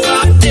shadow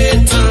of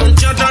death,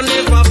 Jaja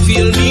never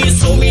feel me,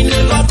 so me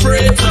never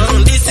pray.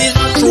 This is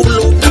a true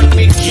love that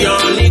me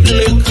can't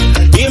neglect.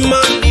 Him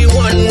and the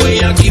one way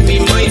I give me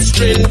my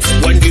strength.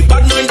 When the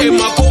bad man them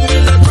a come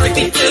in and try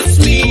to test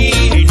me,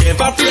 he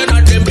never fear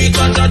that them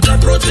because Jaja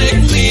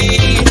protect me.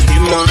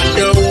 Him and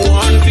the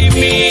one for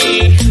me,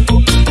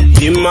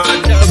 him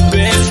and the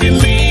best for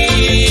me.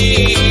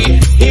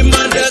 Him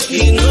and the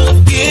King of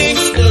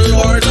Kings, the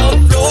Lord of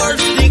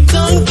Lords, the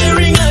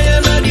conquering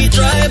Lion of the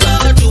tribe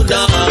of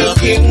Judah. The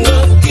King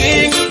of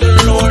Kings, the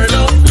Lord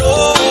of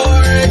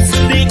Lords,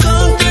 the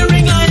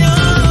conquering Lion.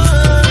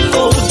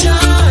 Oh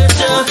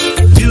Jaja,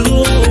 you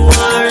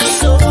are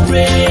so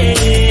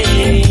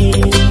great.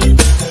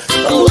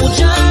 Oh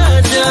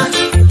Jaja,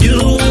 you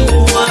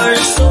are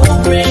so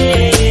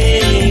great.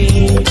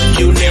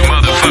 You never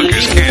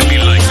Motherfuckers can't be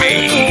like me.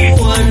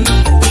 one.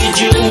 Did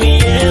you me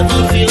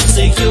ever feel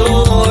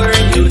secure?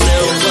 You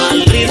never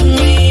leave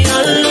me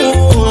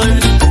alone.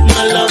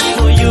 My love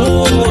for you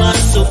was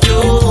so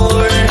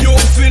pure. You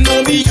feel know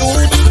me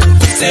youth.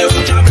 Say we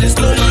jobless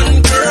no man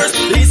curse.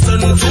 Listen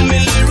to me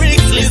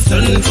lyrics,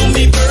 listen to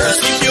me verse.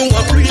 If you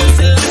are real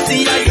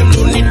Celestia, you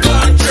don't need to go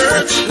to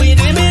church. With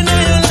him in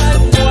your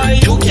life, boy,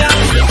 you can't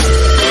be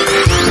hurt.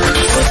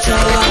 Oh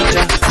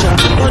Jaja,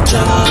 oh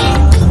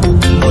Jaja,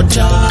 oh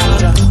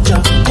Jaja,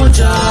 oh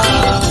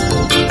Jaja,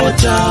 oh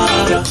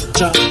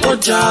Jaja, oh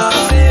Jaja,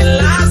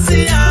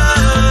 Celestia,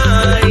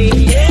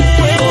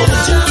 yeah. Oh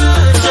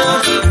Jaja,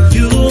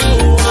 you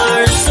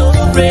are so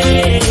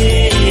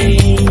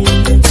great.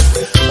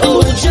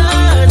 Oh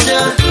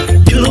Jaja,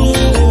 you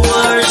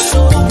are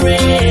so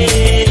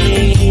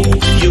great.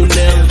 You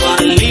never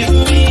leave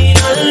me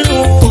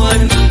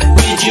alone.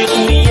 With you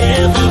me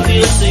ever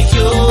feel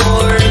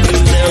secure. You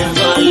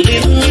never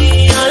leave me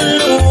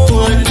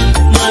alone.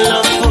 My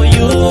love for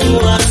you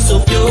was so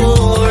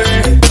pure.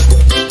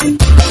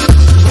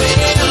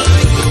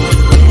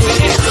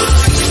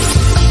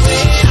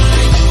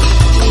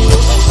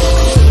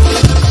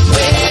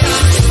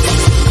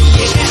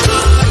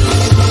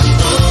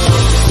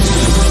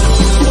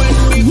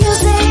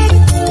 Music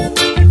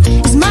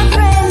is my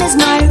friend, is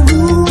my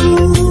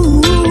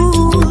roots.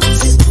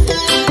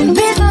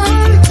 Rhythm,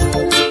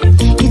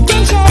 you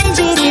can change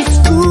it, it's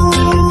true.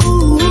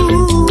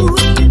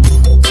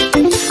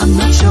 I'm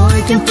not sure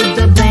you can put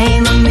the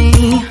blame on me.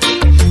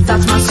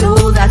 That's my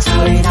soul, that's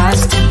how it has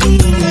to be.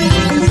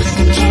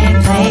 You can't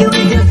play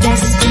with your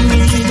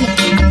destiny.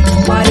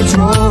 What it's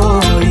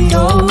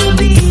will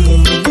be.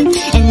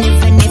 And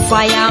even if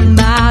I am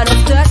out of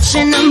touch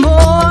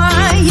anymore,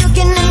 you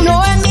can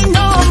ignore me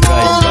no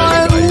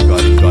more.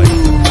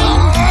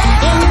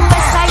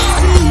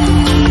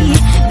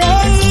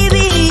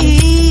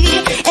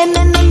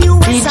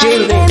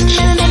 Baby,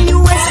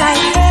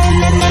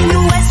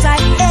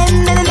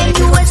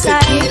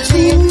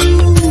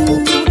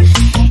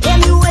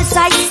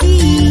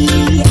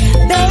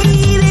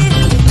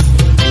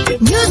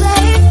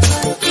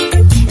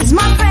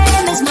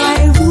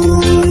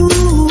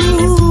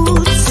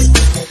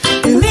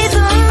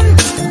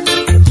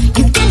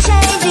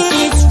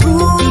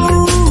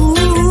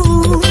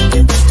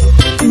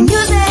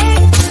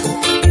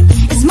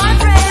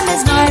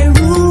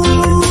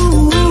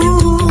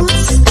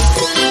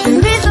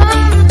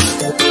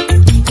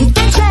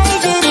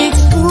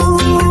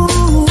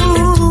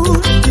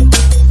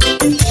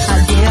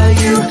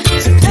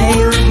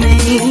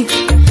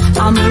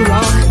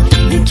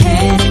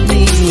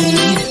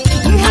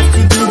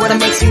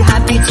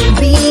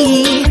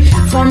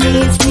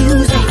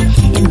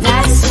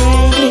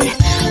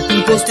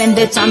 spend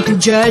the time to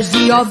judge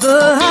the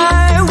other.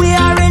 We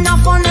are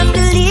enough on earth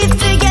to live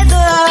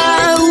together.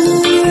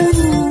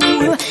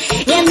 Ooh,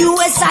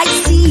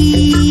 MUSIC.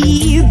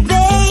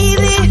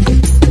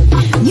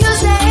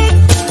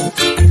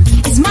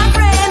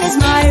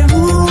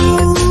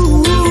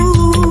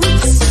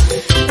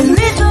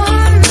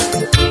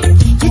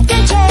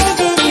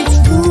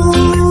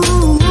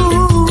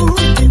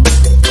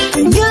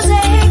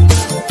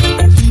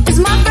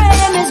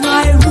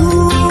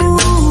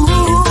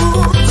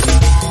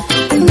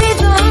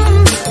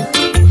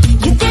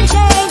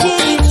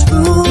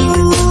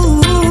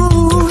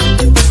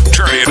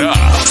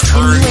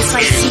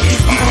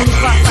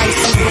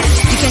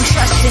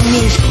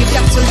 you've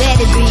got to let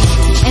it be.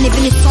 And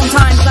even if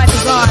sometimes life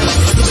is hard,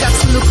 you've got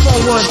to look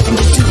forward and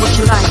just do what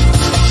you like.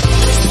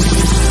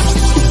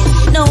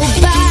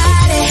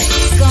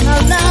 Nobody's gonna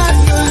love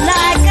you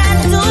like I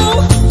do.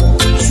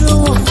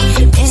 True.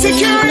 And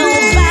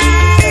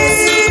nobody's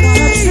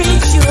gonna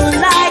treat you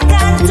like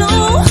I do.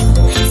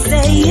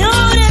 Say you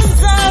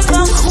deserve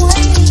a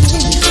queen,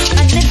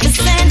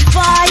 magnificent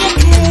fire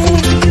king.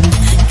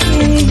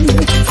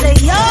 Say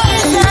you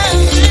deserve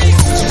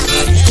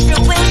every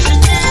wish you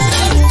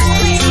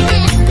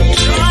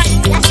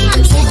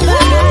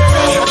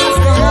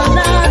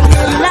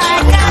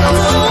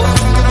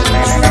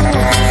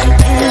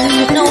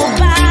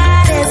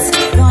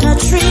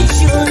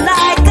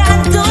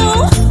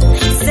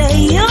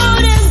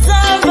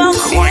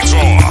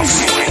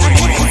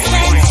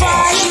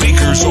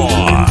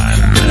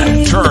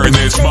Turn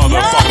this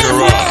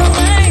motherfucker up.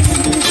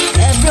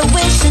 Every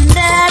wish and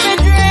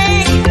every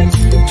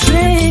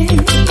dream.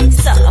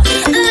 So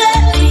let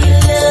me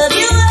love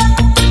you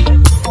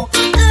up.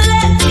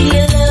 Let me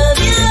love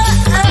you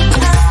up.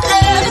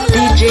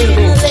 DJ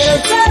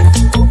Lynch.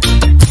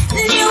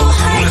 New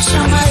heights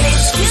on my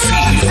lips.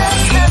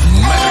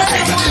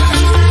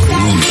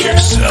 Lose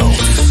yourself.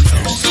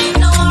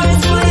 No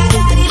worries, boy, I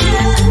got it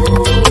up.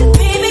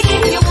 Baby,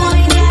 if you want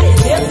it, got it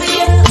here for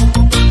you.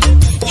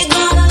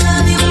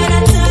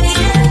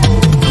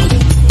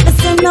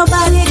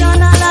 Nobody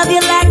gonna love you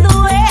like the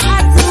way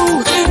I do.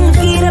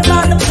 Forget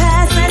about the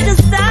past and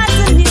just start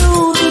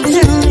anew. The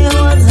journey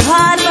was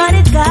hard, but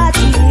it got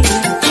me.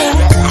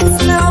 Relax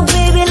now,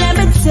 baby, let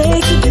me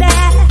take you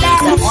back.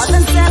 The more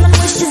than 7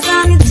 wishes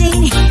on your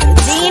genie,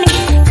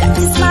 got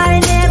you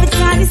smiling every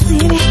time you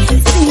see me.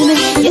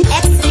 Your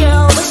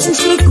ex-girl wishing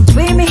she could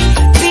be me.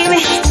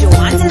 She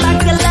wanted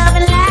like a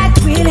loving like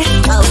really.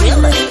 I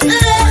will let me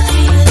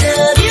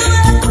love you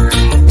up.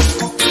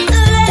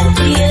 Let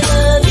me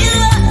love you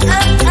up.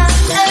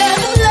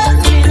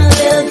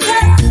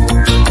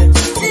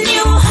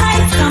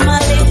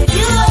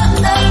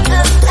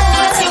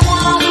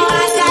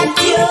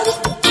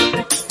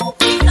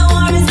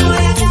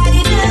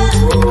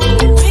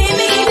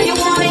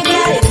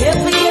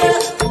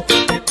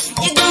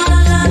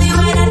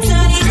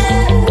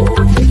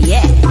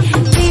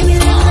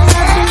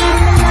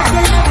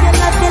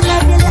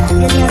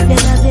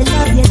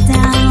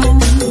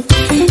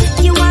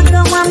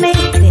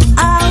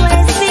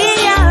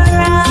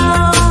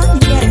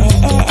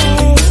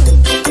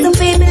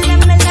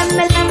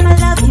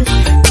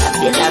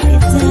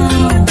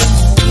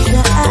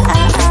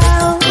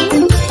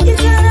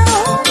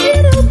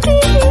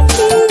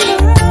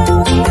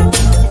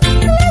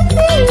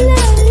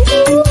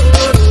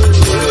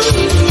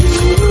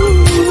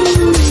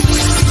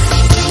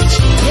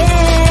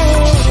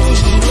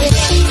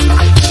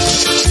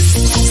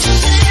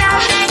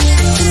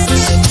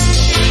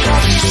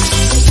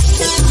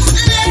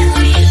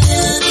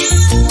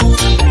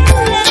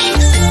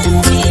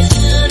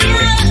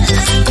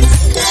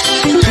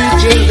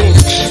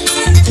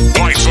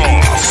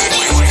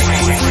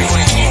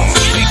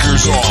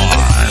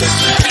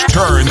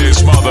 Turn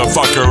this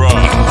motherfucker up.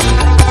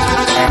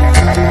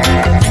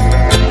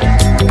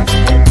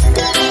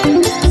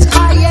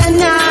 I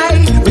and I,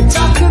 we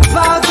talk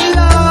about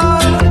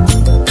love.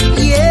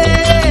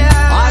 Yeah,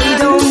 I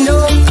don't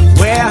know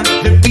where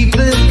the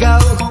people go.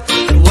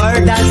 The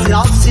world has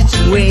lost its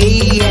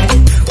way.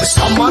 With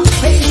so much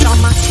pain, so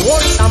much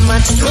war, so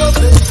much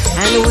trouble,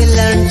 and we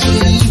learn to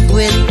live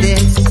with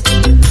this.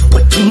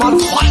 With too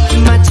much fight,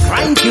 too much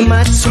crime, too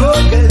much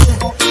struggle.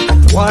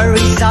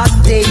 Worries are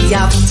day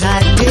after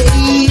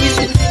days.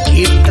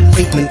 If the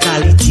fake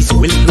mentalities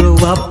will grow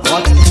up,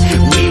 but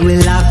we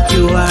will have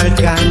to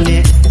work on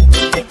it.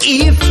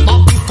 If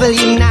more people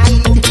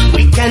unite,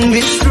 we can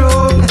be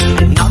strong.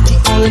 Not the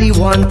only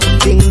one to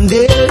think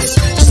this.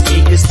 Just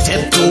take a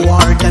step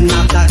toward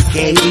another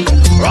game.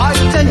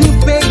 Write a new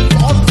page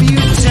for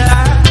future.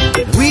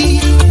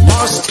 We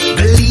must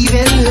believe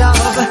in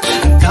love.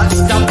 That's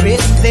the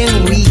best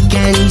thing we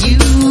can do.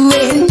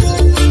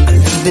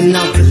 Believe in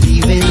love,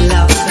 believe in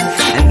love.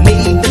 And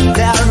maybe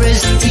there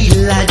is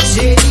still a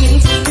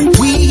change.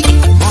 We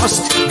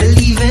must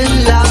believe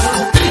in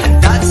love.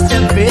 And that's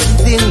the best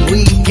thing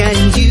we can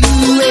do.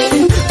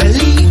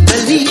 Believe,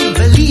 believe,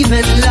 believe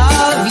in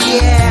love.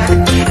 Yeah,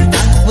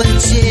 that will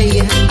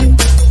change.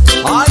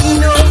 I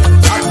know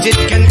that it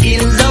can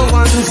heal the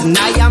ones, and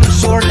I am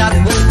sure that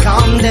will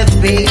calm the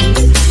pain.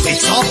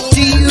 It's up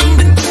to you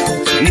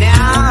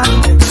now.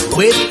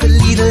 With a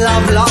little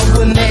of love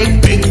we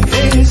make big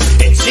things.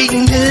 It's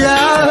in the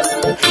love,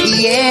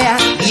 yeah,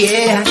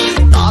 yeah.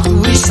 That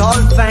we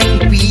shall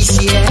find peace,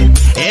 yeah.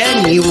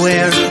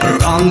 Anywhere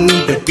around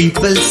the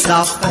people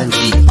suffer and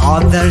the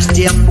others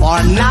there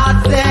for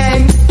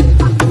nothing.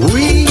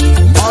 We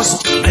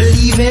must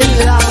believe in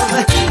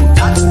love.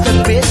 That's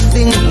the best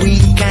thing we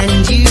can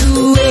do.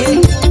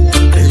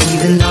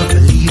 Believe in love,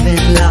 believe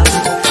in love.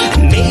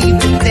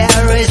 Maybe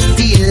there is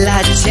still a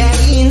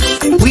change.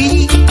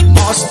 We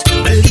must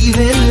believe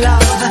in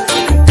love.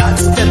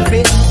 That's the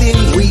best thing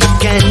we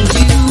can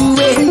do.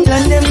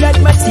 Land them like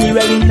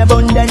material in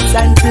abundance. abundance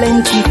and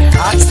plenty.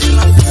 Ask them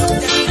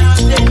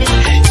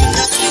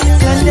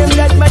and them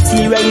got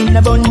material in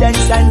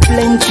abundance and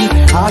plenty.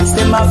 Ask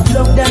them of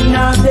love them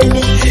now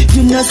belly.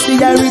 You know see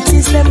the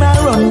riches them a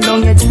run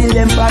down yet still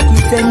them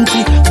pocket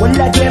empty.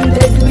 All of them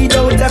dead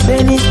without a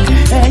penny.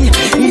 Hey,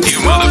 it's you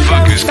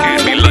motherfuckers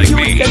can't be like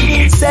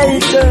me.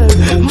 Shelter.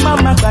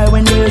 Mama cry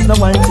when there's no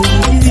one to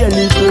hear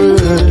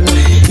her.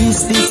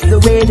 Is this the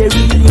way they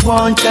really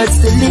want us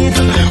to live?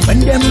 When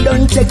them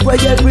don't take away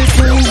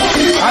everything.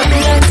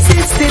 Babylon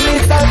system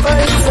is a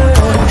vulture.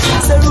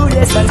 So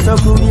ruthless and so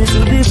cruel to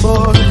the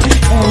poor.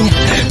 Hey,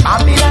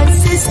 Babylon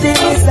system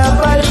is a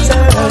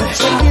vulture.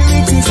 When the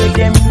riches of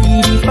them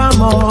greedy for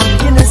more.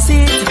 You know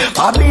see it?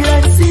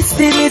 Babylon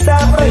system is a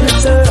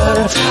vulture.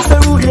 So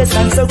ruthless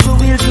and so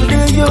cruel to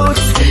the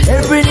youth.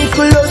 Every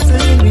nickel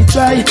hustle we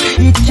try,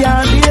 it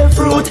can't be a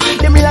fruit.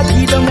 Them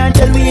lucky down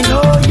until we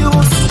no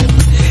use.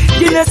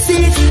 You know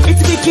see it,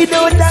 it's wicked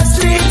out the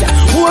street.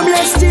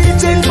 Homeless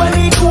children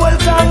panic cold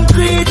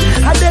concrete.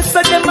 And that's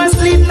for them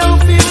asleep now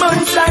for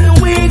months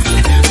and weeks.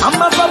 I'm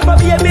a papa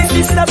baby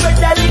sister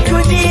brother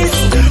little niece.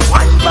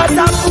 One pot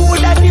of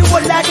food and the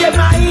whole of them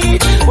I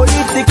eat.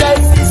 Political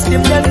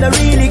system them don't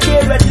really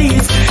care at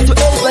least. To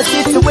help a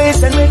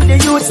situation when the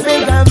youth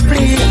beg and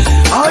plead.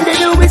 All they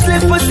do is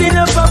live us in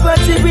a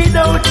poverty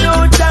without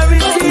no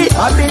charity.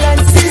 Babylon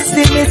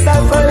system is a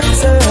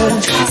vulture.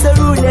 So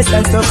ruthless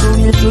and so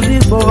cruel to the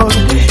poor.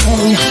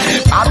 Hey,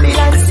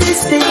 Babylon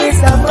system is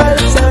a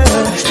vulture.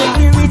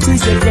 The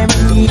riches of them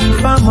need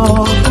for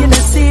more. You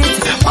know see it?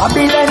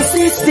 Babylon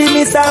system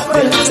is a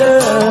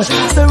vulture.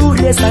 So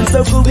ruthless and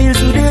so cruel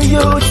to the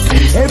youth.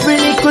 Every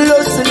nickel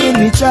hustling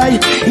we try,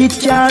 it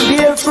can't be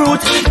a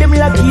fruit. Them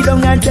lucky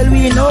down until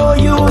we no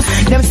use.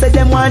 Them say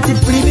them want it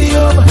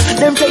premium.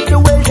 Them take the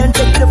wealth and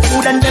take the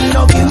food and them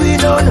no give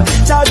it on.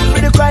 Charge for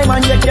the crime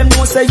and yet them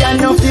no say you're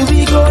not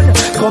we gun.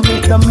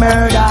 Commit the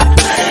murder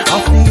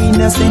of the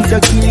innocent you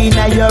kill in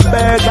your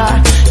burger.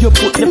 You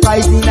put the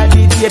price in a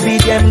the baby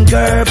them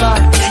Gerber.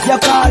 You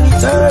call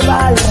it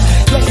herbal.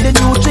 Get the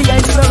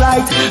nutrients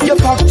right. You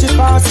pack the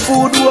fast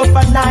food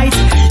overnight.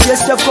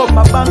 Yes, you come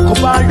a bank up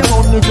all the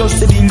money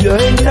just to build your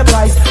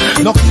enterprise.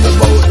 Nothing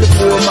about the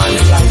poor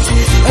man's life.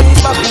 Any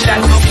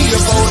Babylon nothing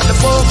about the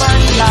poor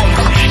man's life.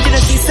 You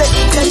know she said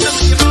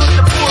nothing about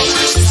the poor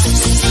man's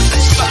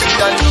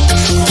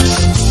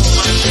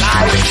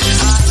life.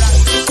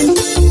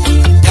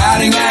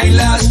 Darling, I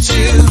lost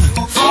you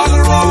for the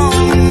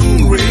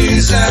wrong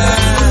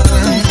reasons.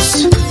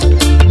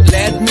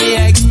 Let me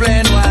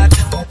explain what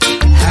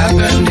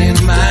happened in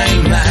my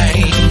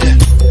mind.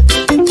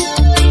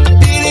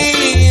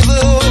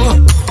 Evil,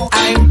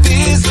 I'm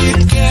pissed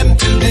it came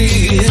to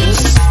this.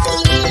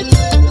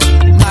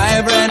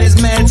 My brain is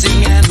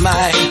melting and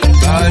my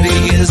body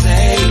is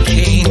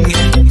aching.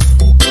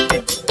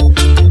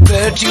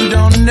 But you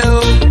don't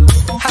know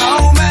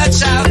how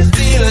much I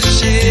feel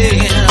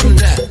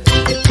ashamed.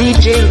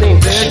 DJ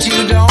Lynch. But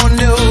you don't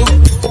know,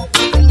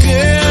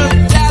 girl,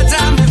 that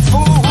I'm a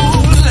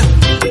fool.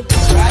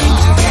 Trying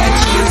to get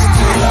used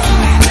to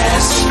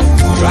loneliness.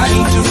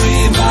 Trying to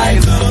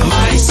revive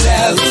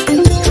myself.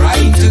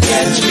 Trying to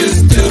get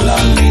used to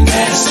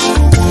loneliness.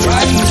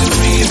 Trying to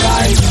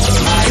revive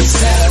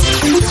myself.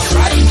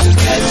 Trying to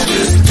get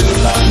used to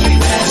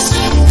loneliness.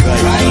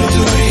 Trying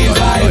to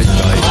revive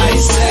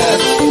myself.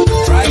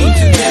 Trying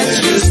to get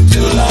used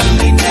to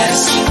loneliness.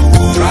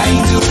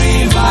 Trying to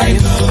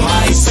revive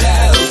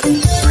myself.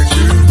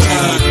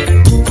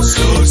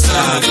 So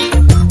sad,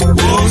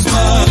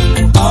 Roseman,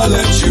 I'll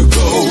let you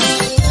go.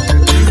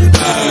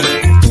 Goodbye.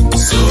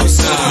 So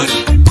sad,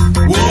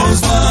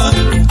 Roseman,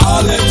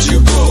 I'll let you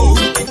go.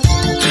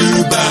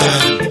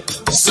 Goodbye.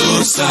 So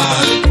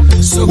sad,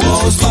 so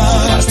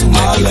Roseman,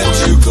 I'll let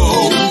you go.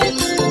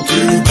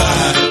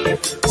 Goodbye.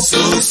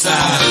 So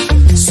sad,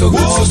 so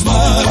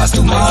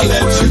Roseman, I'll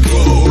let you go.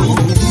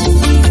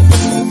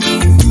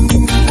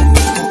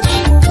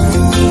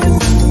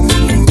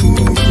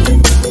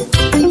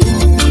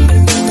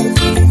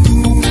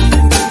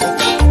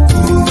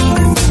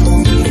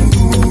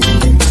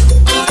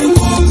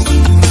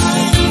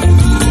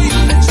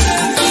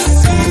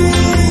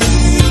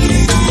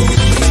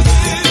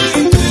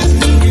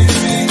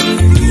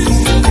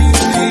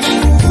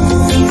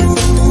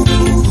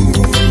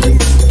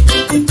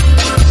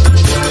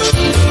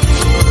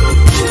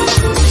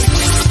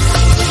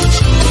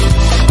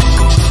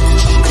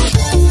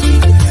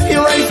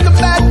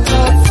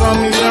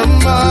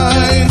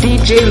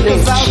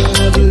 Cause I will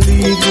never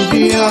leave you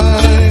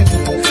behind.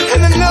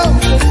 And I know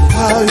that's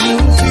how you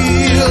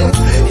feel.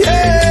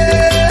 Yeah.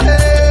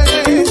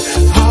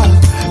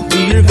 Be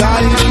your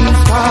guiding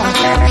star.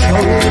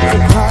 Show the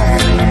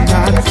pride,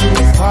 not too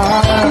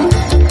far.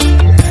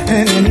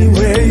 And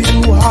anywhere you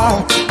are,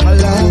 my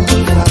love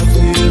will have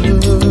you.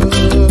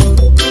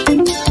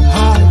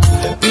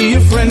 Be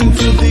your friend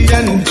to the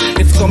end.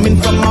 It's coming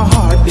from my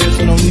heart. There's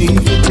no need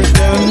to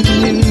pretend.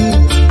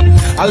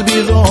 I'll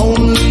be the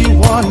only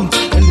one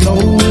when no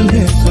one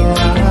is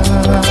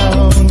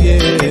around,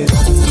 yeah.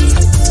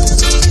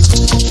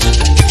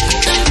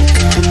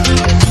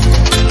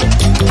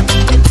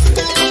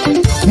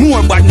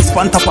 More badness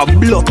on top of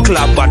blood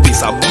clot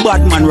badness. A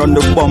bad man run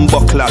the bomb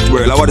clot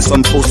world. I want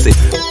some pussy.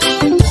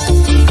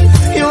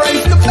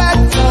 Erase the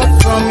bad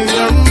thoughts from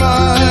your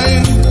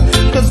mind.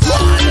 'Cause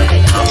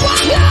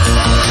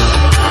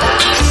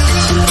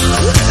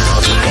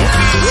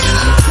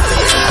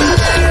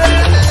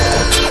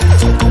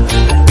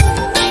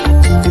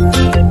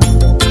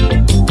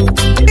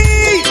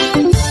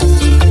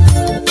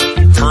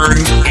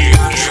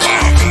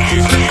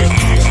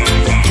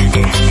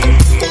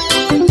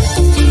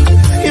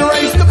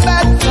erase the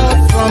bad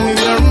thoughts from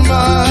your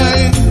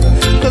mind.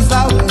 'Cause I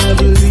will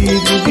never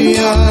leave you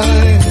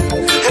behind.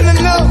 And I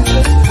know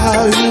just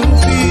how you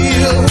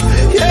feel,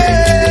 yeah.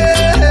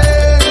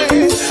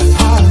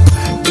 I'll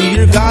be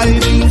your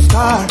guiding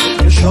star,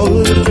 your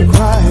shoulder to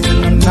cry when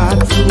I'm not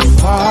too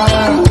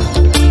far.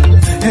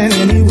 And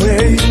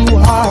anywhere you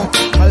are,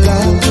 my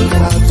love will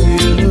have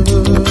you.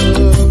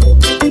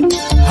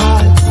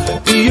 I'll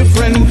be your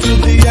friend to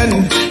the end.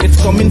 It's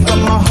coming from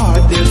my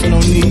heart, there's no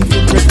need to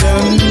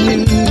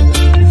pretend.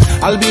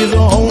 I'll be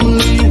the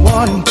only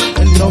one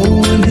when no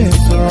one is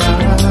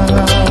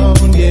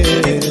around,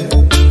 yeah.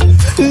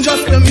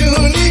 Just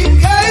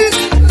communicate,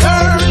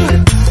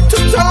 learn to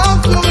talk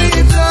to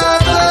each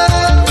other.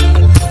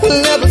 We'll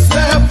never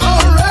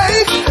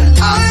separate.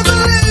 I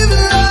believe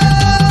in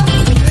love,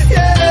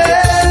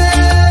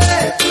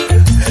 yeah.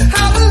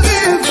 I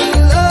believe in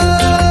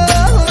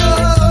love,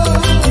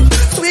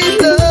 sweet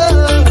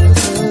love.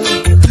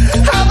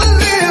 I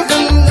believe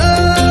in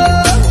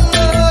love,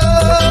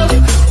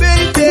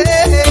 baby.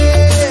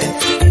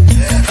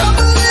 I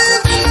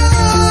believe in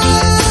love,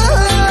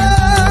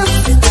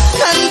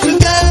 and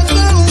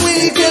together we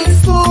can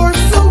soar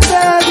so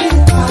very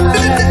high.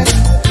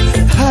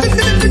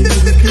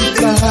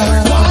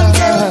 One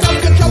girl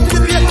come to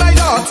me at my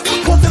heart.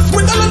 Was the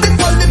sweet all of the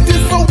quality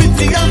so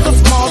witty and so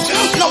smart.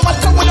 No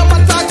matter what I'm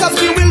attack, 'cause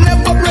we will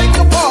never break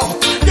apart.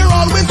 You're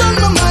always on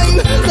my mind,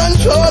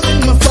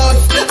 controlling my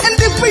thoughts. And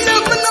if we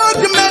have an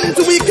argument,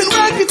 we can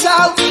work it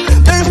out.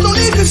 There's no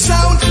need to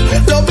shout.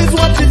 Love is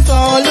what it's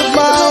all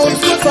about.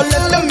 So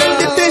let the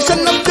meditation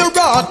of your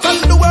heart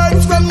and the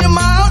words from your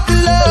mouth,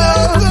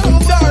 love,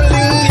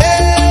 darling,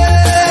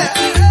 yeah.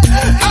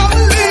 I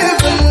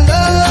believe in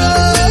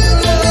love,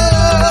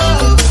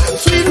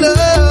 sweet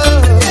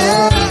love.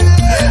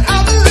 I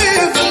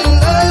believe in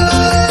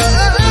love,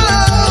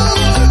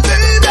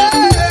 baby.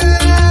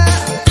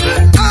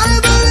 I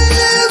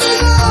believe in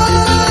love.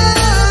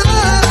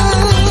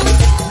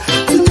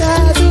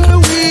 Together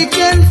we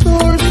can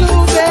soar so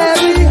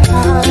very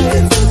high.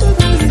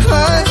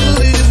 I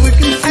believe we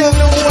can feel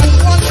no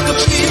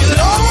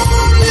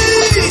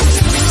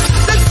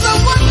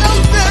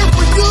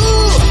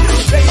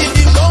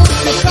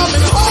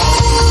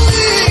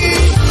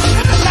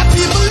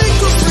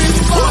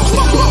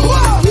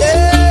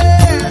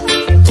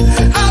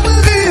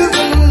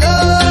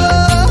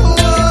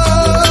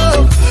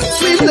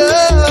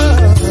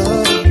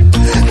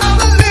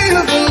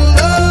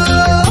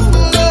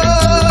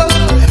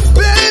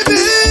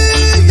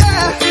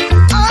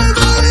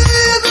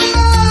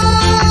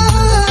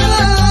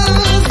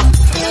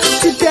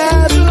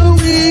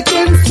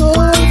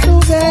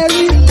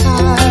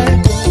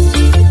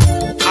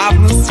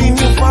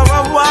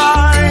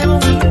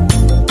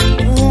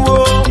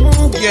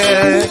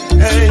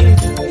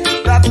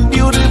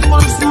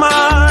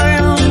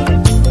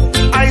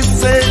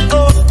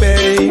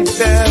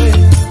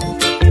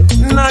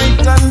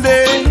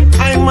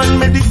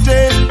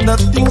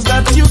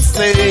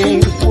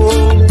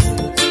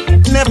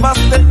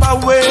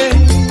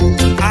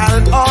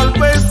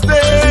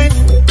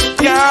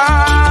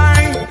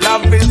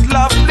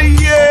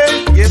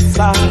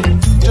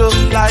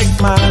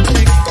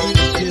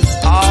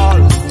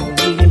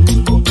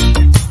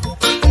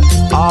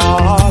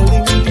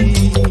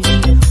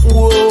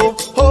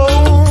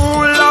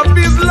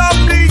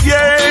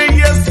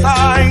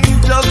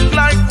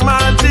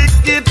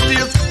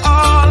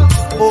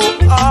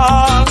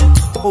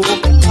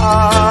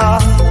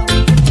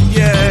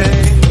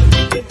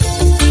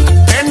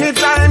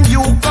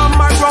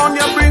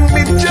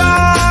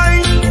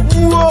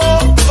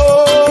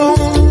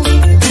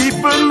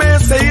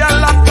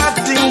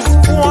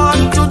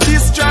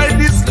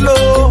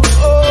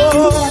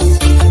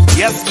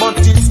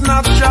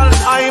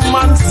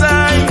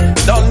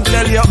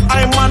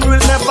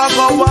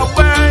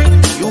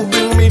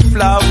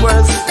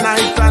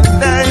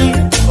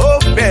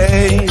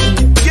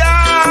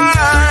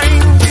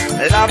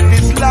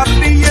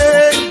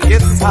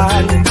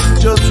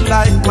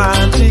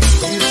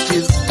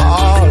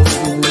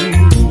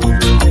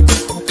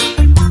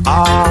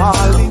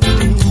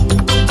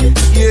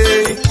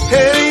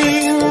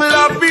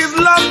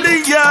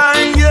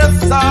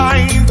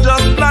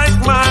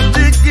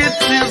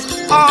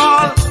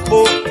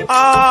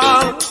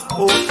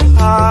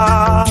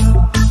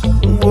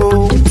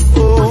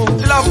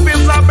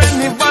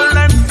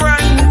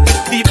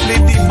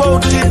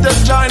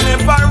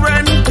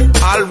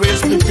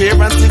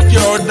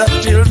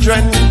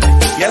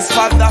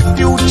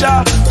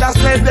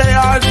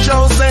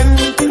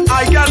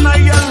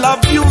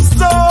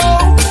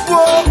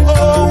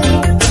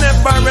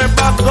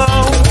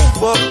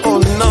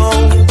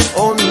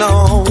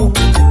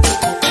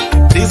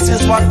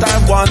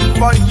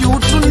for you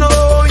to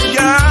know,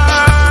 yeah.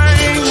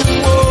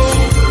 Whoa,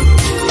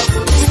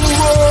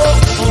 whoa,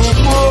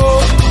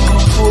 whoa,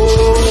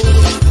 whoa.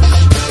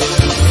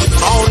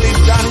 Only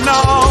God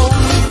knows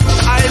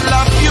I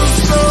love you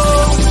so,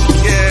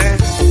 yeah.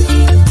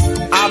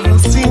 I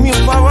haven't seen you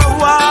for a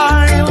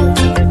while.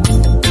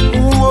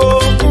 Whoa,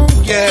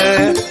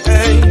 yeah.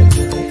 Hey,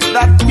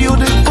 that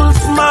beautiful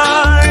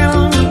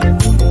smile.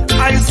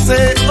 I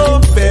say, oh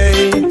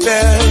baby,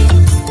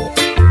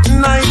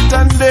 night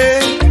and day,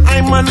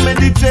 I'm on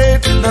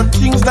meditate the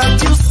things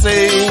that you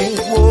say.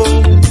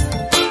 Whoa,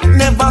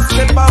 never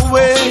step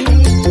away,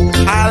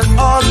 I'll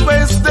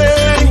always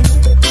stay.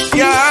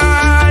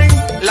 Yeah,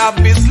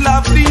 love is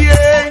lovely,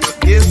 yeah.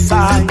 Yes,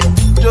 I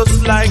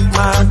just like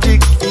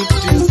magic, it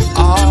is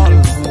all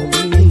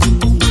in me,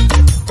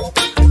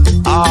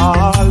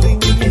 all in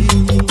me.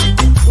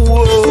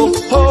 Whoa,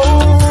 oh,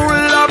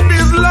 love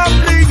is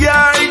lovely,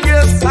 yeah.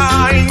 Yes,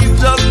 I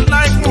just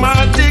like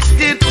magic,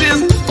 it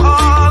is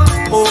all,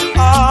 oh,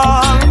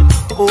 all,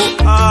 oh,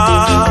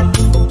 all,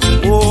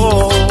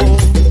 oh.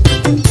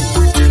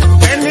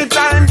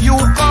 Anytime you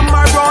come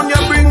around,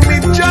 you bring me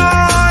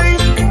joy.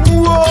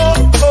 Whoa,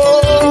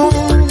 oh.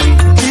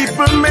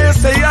 People may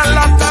say a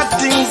lot of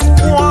things,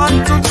 want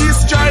to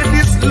destroy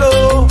this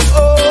love.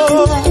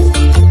 Oh.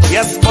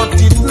 Yes, but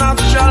it's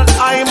natural,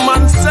 I'm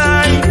on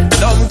side.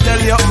 Don't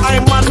tell you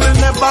I'm on will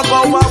never go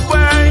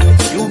away.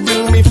 You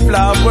bring me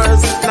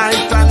flowers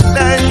night and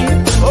day.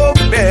 Oh,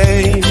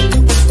 babe.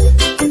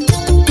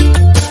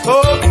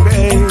 Oh,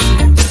 babe.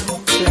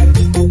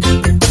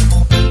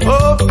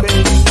 Oh,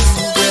 babe.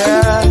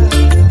 Yeah.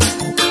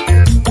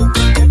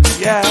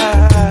 Yeah.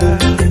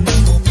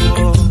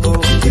 Oh,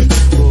 oh,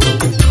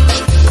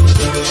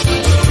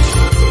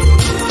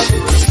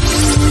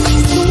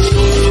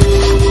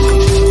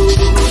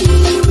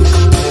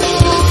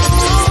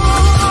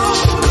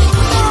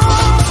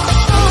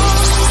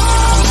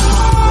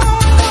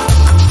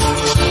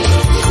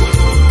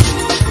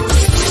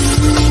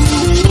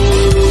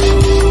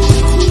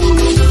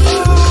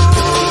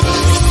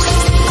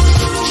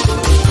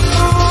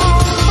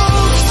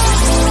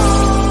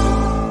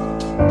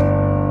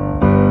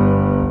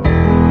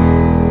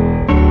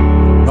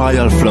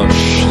 Royal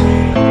Flush.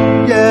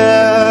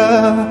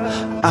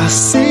 Yeah, I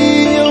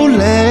see you,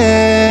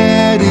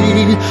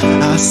 lady.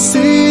 I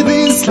see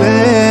this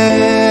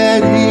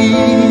lady.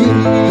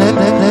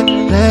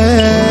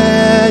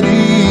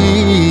 Lady,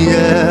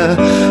 yeah,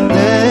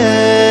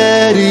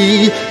 lady.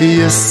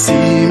 You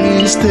see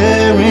me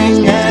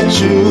staring at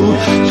you.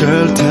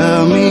 Girl,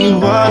 tell me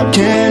what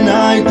can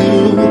I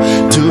do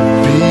to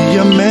be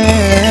a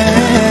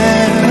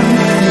man?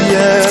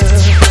 Yeah.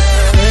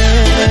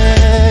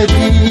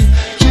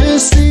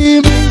 See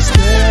me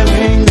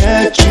staring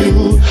at you.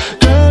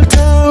 Girl,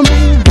 tell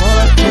me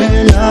what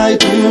can I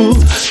do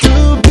to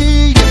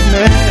be a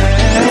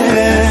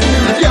man?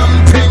 Young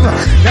thing,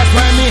 that's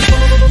why me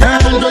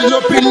handle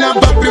up in a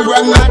baby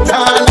rang at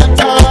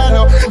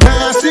all.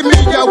 Now see me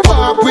a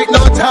walk with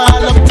no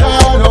tall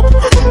up.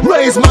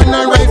 Raise man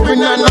and raise me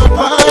and no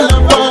fall.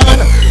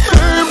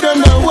 Firm than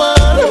the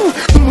wall.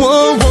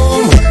 Whoa,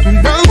 whoa.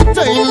 Long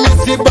time me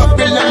see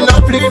Babylon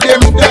and play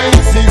them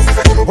dances.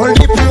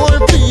 Only poor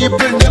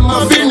people, them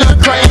have been a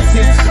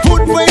crisis.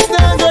 Food waste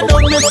now go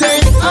down, me say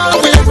it's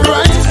always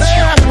right.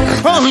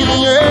 Oh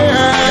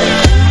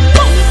yeah.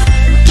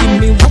 Give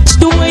me watch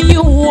the way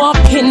you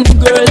walk in,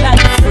 girl,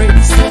 like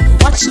friends.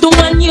 Watch the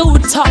one you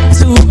talk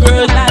to,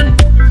 girl, like.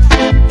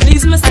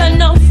 Please, me say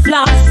no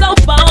flaws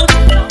about.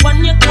 When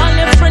you call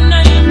your friend,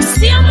 I am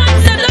see a man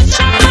to the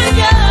shop,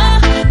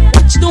 yeah.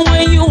 Watch the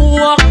way you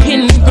walk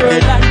in, girl,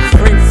 like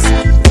friends.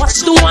 Watch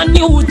the one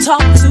you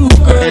talk to,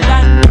 girl,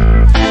 like.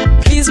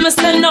 Please, me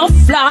say no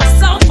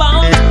flaws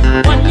about.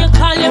 When you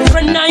call your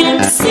friend, I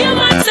am see a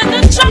man to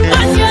the shop,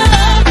 yeah.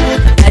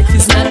 Life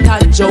is not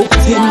a joke,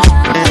 Tim.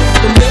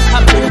 The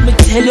makeup break me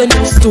tell you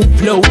no to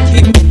blow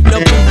him.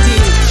 Love it,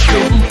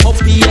 him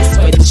puppy, yes,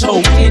 we're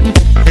choking.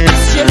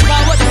 Straight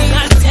forward me, I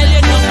tell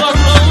you no go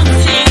round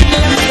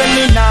thing.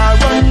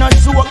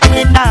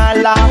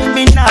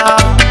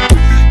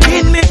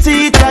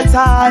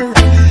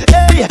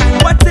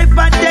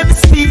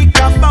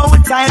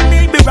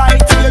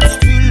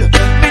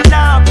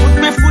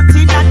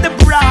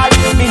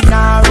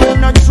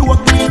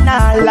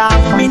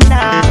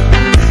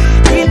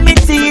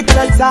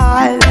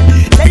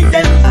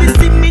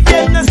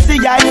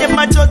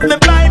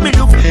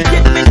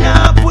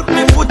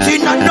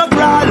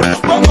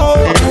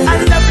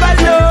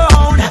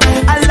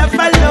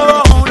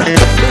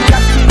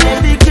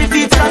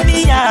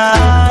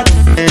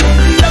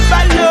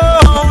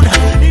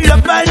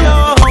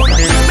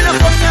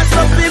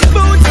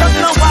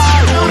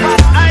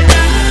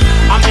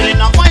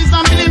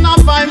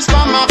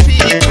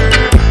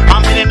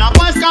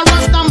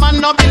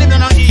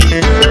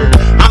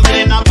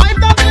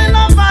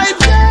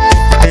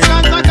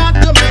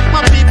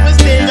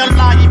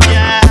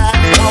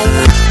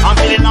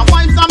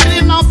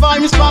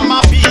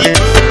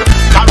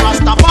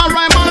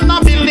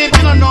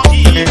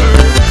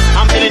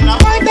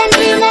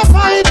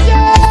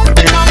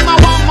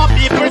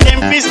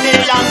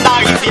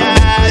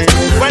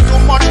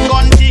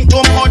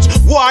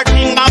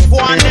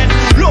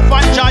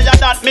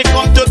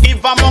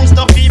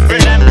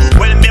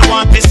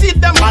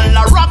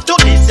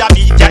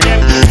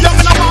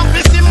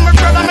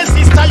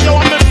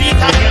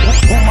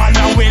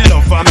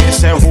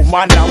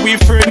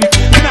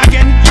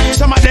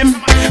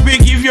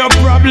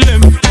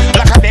 problem.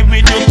 Like a them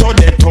with you to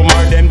death, to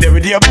more them, they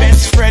with your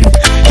best friend.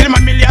 Kill them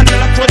 $1 million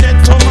to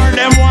death, to more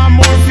them, want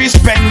more fi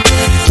spend.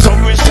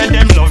 Some wish say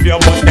them love you,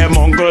 but them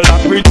uncle a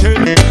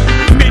pretend.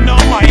 Me no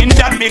mind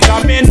that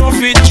because me no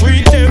fit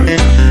treat them.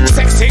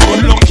 Sexy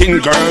good looking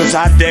girls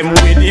are them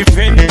with the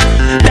fin.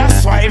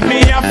 That's why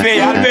me a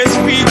pay always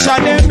feature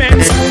them in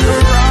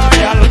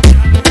royal.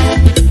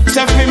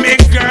 So fi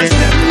make girls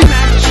them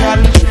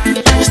natural.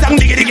 Stang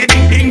diggy diggy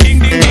ding ding ding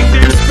ding ding,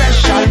 they're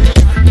special.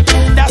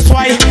 That's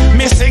why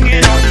me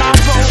singing out my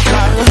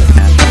vocal.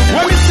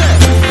 What me say?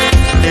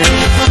 Me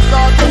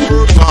start to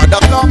work hard,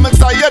 I'm not me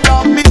tired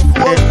of me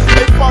poor.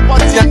 Hey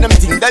poverty and them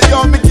things that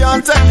you me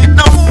can't take it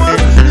no more.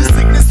 The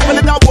sickness when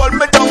it a wall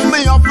me down,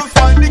 me have to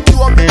find the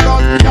cure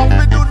because me have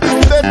to do this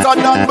better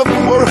than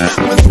before.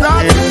 Me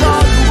start to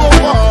start to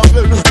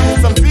bargain.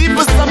 Some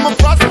people say me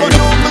fast but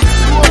no me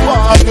slow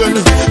bargain.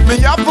 Me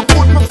have to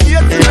put my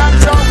faith in and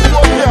try to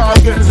go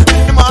bargain.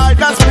 In my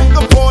heart and speak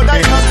the board, I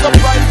not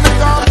surprised me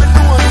cause me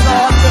do a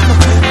bargain.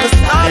 Me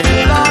start to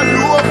start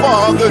to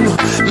bargain.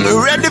 Me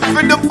ready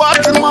for the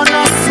battle man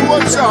and so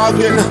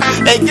jargon.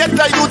 Hey get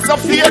a youth to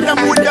fear them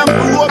with them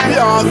grow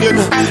bargain.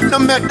 No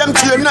make them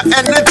train no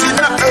energy,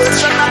 no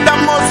urge, and the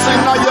muscle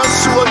in your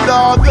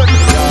shoulder.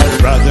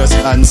 Brothers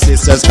and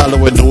sisters, all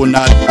we do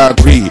not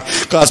agree.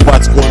 Cause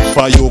what's good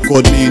for you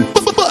could mean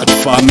bad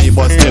for me,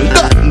 but still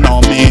that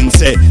no mean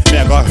say me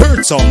go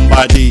hurt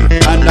somebody.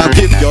 And I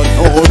give you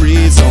no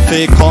reason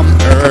they come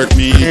hurt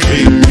me,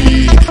 king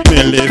me.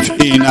 Me live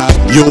in a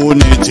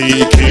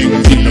unity, king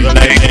me.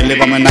 Like me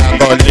live, I'm not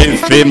gonna live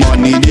for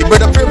money. Need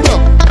brother people,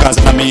 cause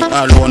na me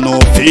alone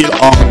no feel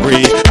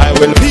hungry. I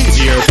will be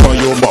here for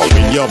you, but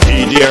will you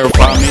be there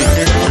for me?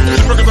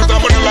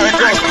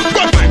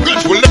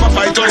 Will never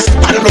fight us.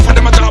 I don't know for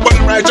them a job, but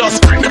them righteous.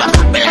 Never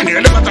got me and they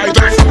never fight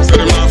us. Say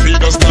them not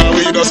feed us, not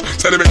weed us.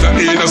 Say them better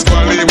eat us,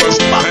 can't leave us.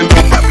 And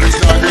don't problems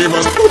not grieve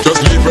us.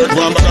 Just leave it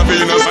one back of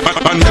Venus.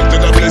 And make to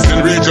the place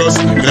and reach us.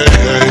 Hey,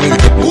 hey.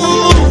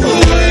 Ooh,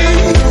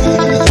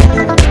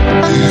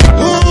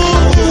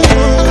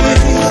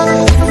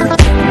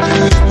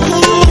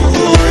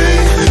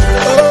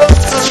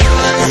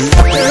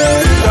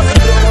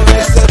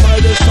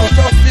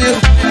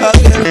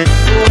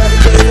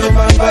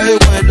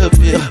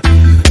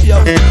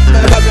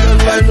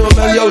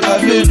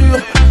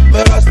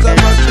 mais reste à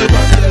mentir,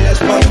 mais laisse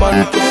pas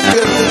man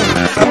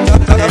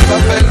ça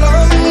fait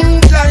long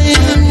time,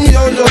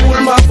 yo, je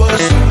roule ma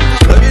bosse.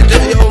 Every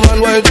day, yo, man,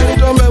 ouais,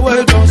 mais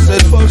ouais, dans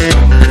cette fosse.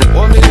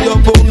 1 million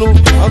pour nous,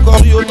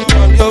 encore yo,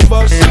 man, yo,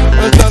 boss.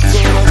 Un tas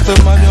de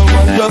man, yo,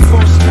 man, yo,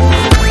 force.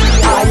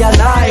 I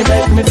and I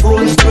make me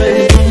full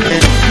straight.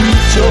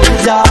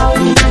 Shows out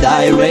with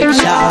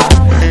direction.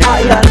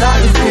 I and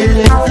I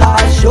feeling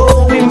are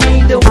showing me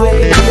the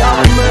way.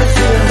 Your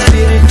mercy and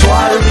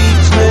spiritual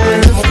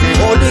richness.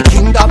 Holy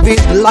King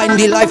David line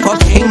the life of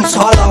King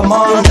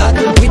Solomon. That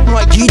with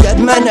my key that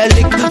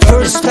Menelik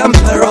first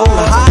emperor.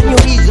 I knew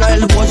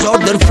Israel was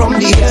ordered from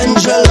the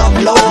angel of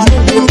love.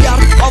 Moving the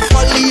ark of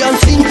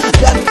alliance in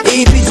that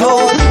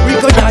episode.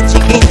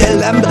 Recognizing in the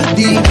lamb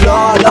the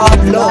blood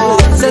of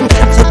love.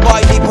 Sentenced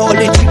by the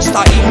politics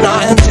Taina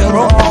and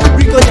Jerome.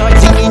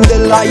 Recognizing in the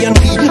lion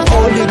the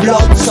holy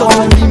blood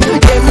son.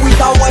 Came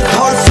with a white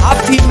horse,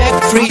 happy make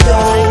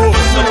freedom.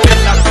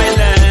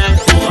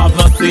 Pour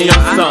avancer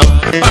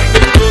ensemble, parce que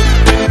tous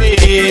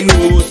unis,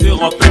 nous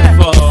serons plus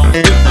forts.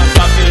 De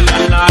pas faire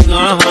la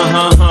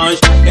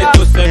grange et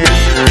tout ce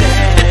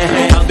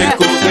mystère de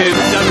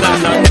corruption,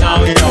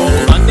 yo.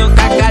 On nous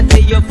cagate,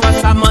 yo, pour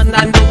ça, mon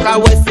anouka,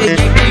 ouais, c'est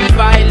qui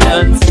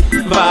violence,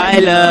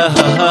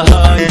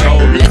 yo.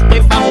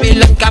 L'esprit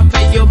Babylone,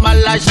 café, yo,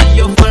 malagie,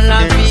 yo, font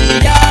la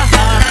vie,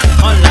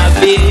 on la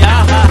vie,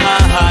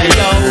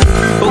 yo.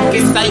 Ok,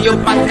 ça, yo,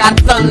 pas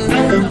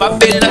qu'attendre,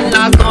 Babylone,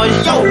 la grange,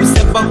 yo,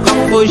 c'est pas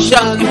comme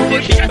jeune,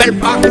 ils veulent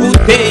pas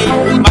goûter.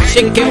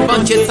 Marcher qui est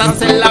vendu, ça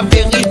c'est la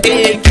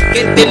vérité. Qui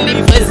est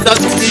délivré, ça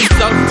c'est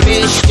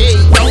péché.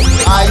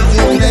 I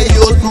think les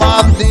youth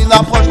mardi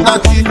l'approche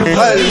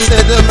naturelle.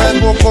 C'est demain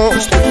qu'on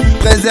construit.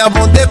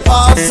 Préservons des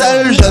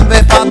parcelles, je ne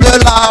vais pas de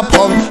la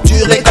pomme. Tu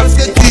récoltes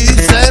ce que tu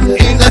sèmes.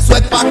 Ils ne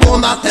souhaitent pas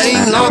qu'on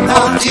atteigne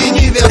l'entente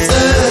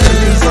universelle.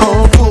 Ils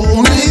ont pour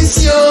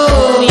mission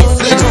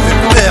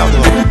de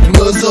perdre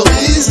nos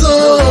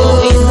horizons.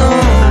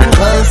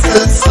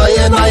 Princess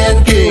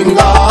Iron King,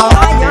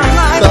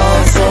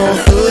 dansons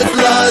toute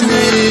la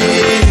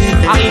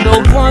nuit. Arrive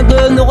au point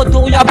de nos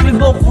retours, y'a plus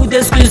beaucoup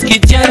d'excuses qui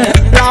tiennent.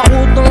 La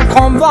route on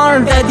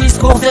convole, des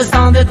discours c'est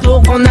sans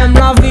détour qu'on aime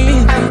la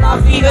vie.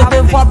 Et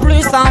deux fois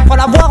plus simple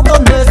l'avoir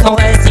donné son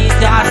récit.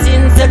 Ses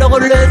racines c'est le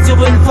relais sur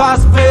une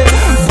face B.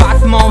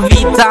 Battement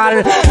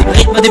vital,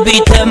 rythme de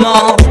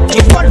bitement.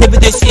 Tu vois le début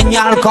du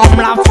signal comme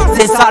la face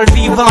des salles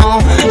vivants.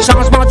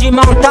 Changement du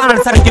mental,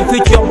 celle du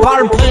futur pas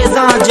le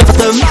présent. Dire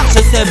de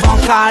marche c'est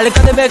bancal, que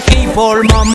des béquilles pour le moment.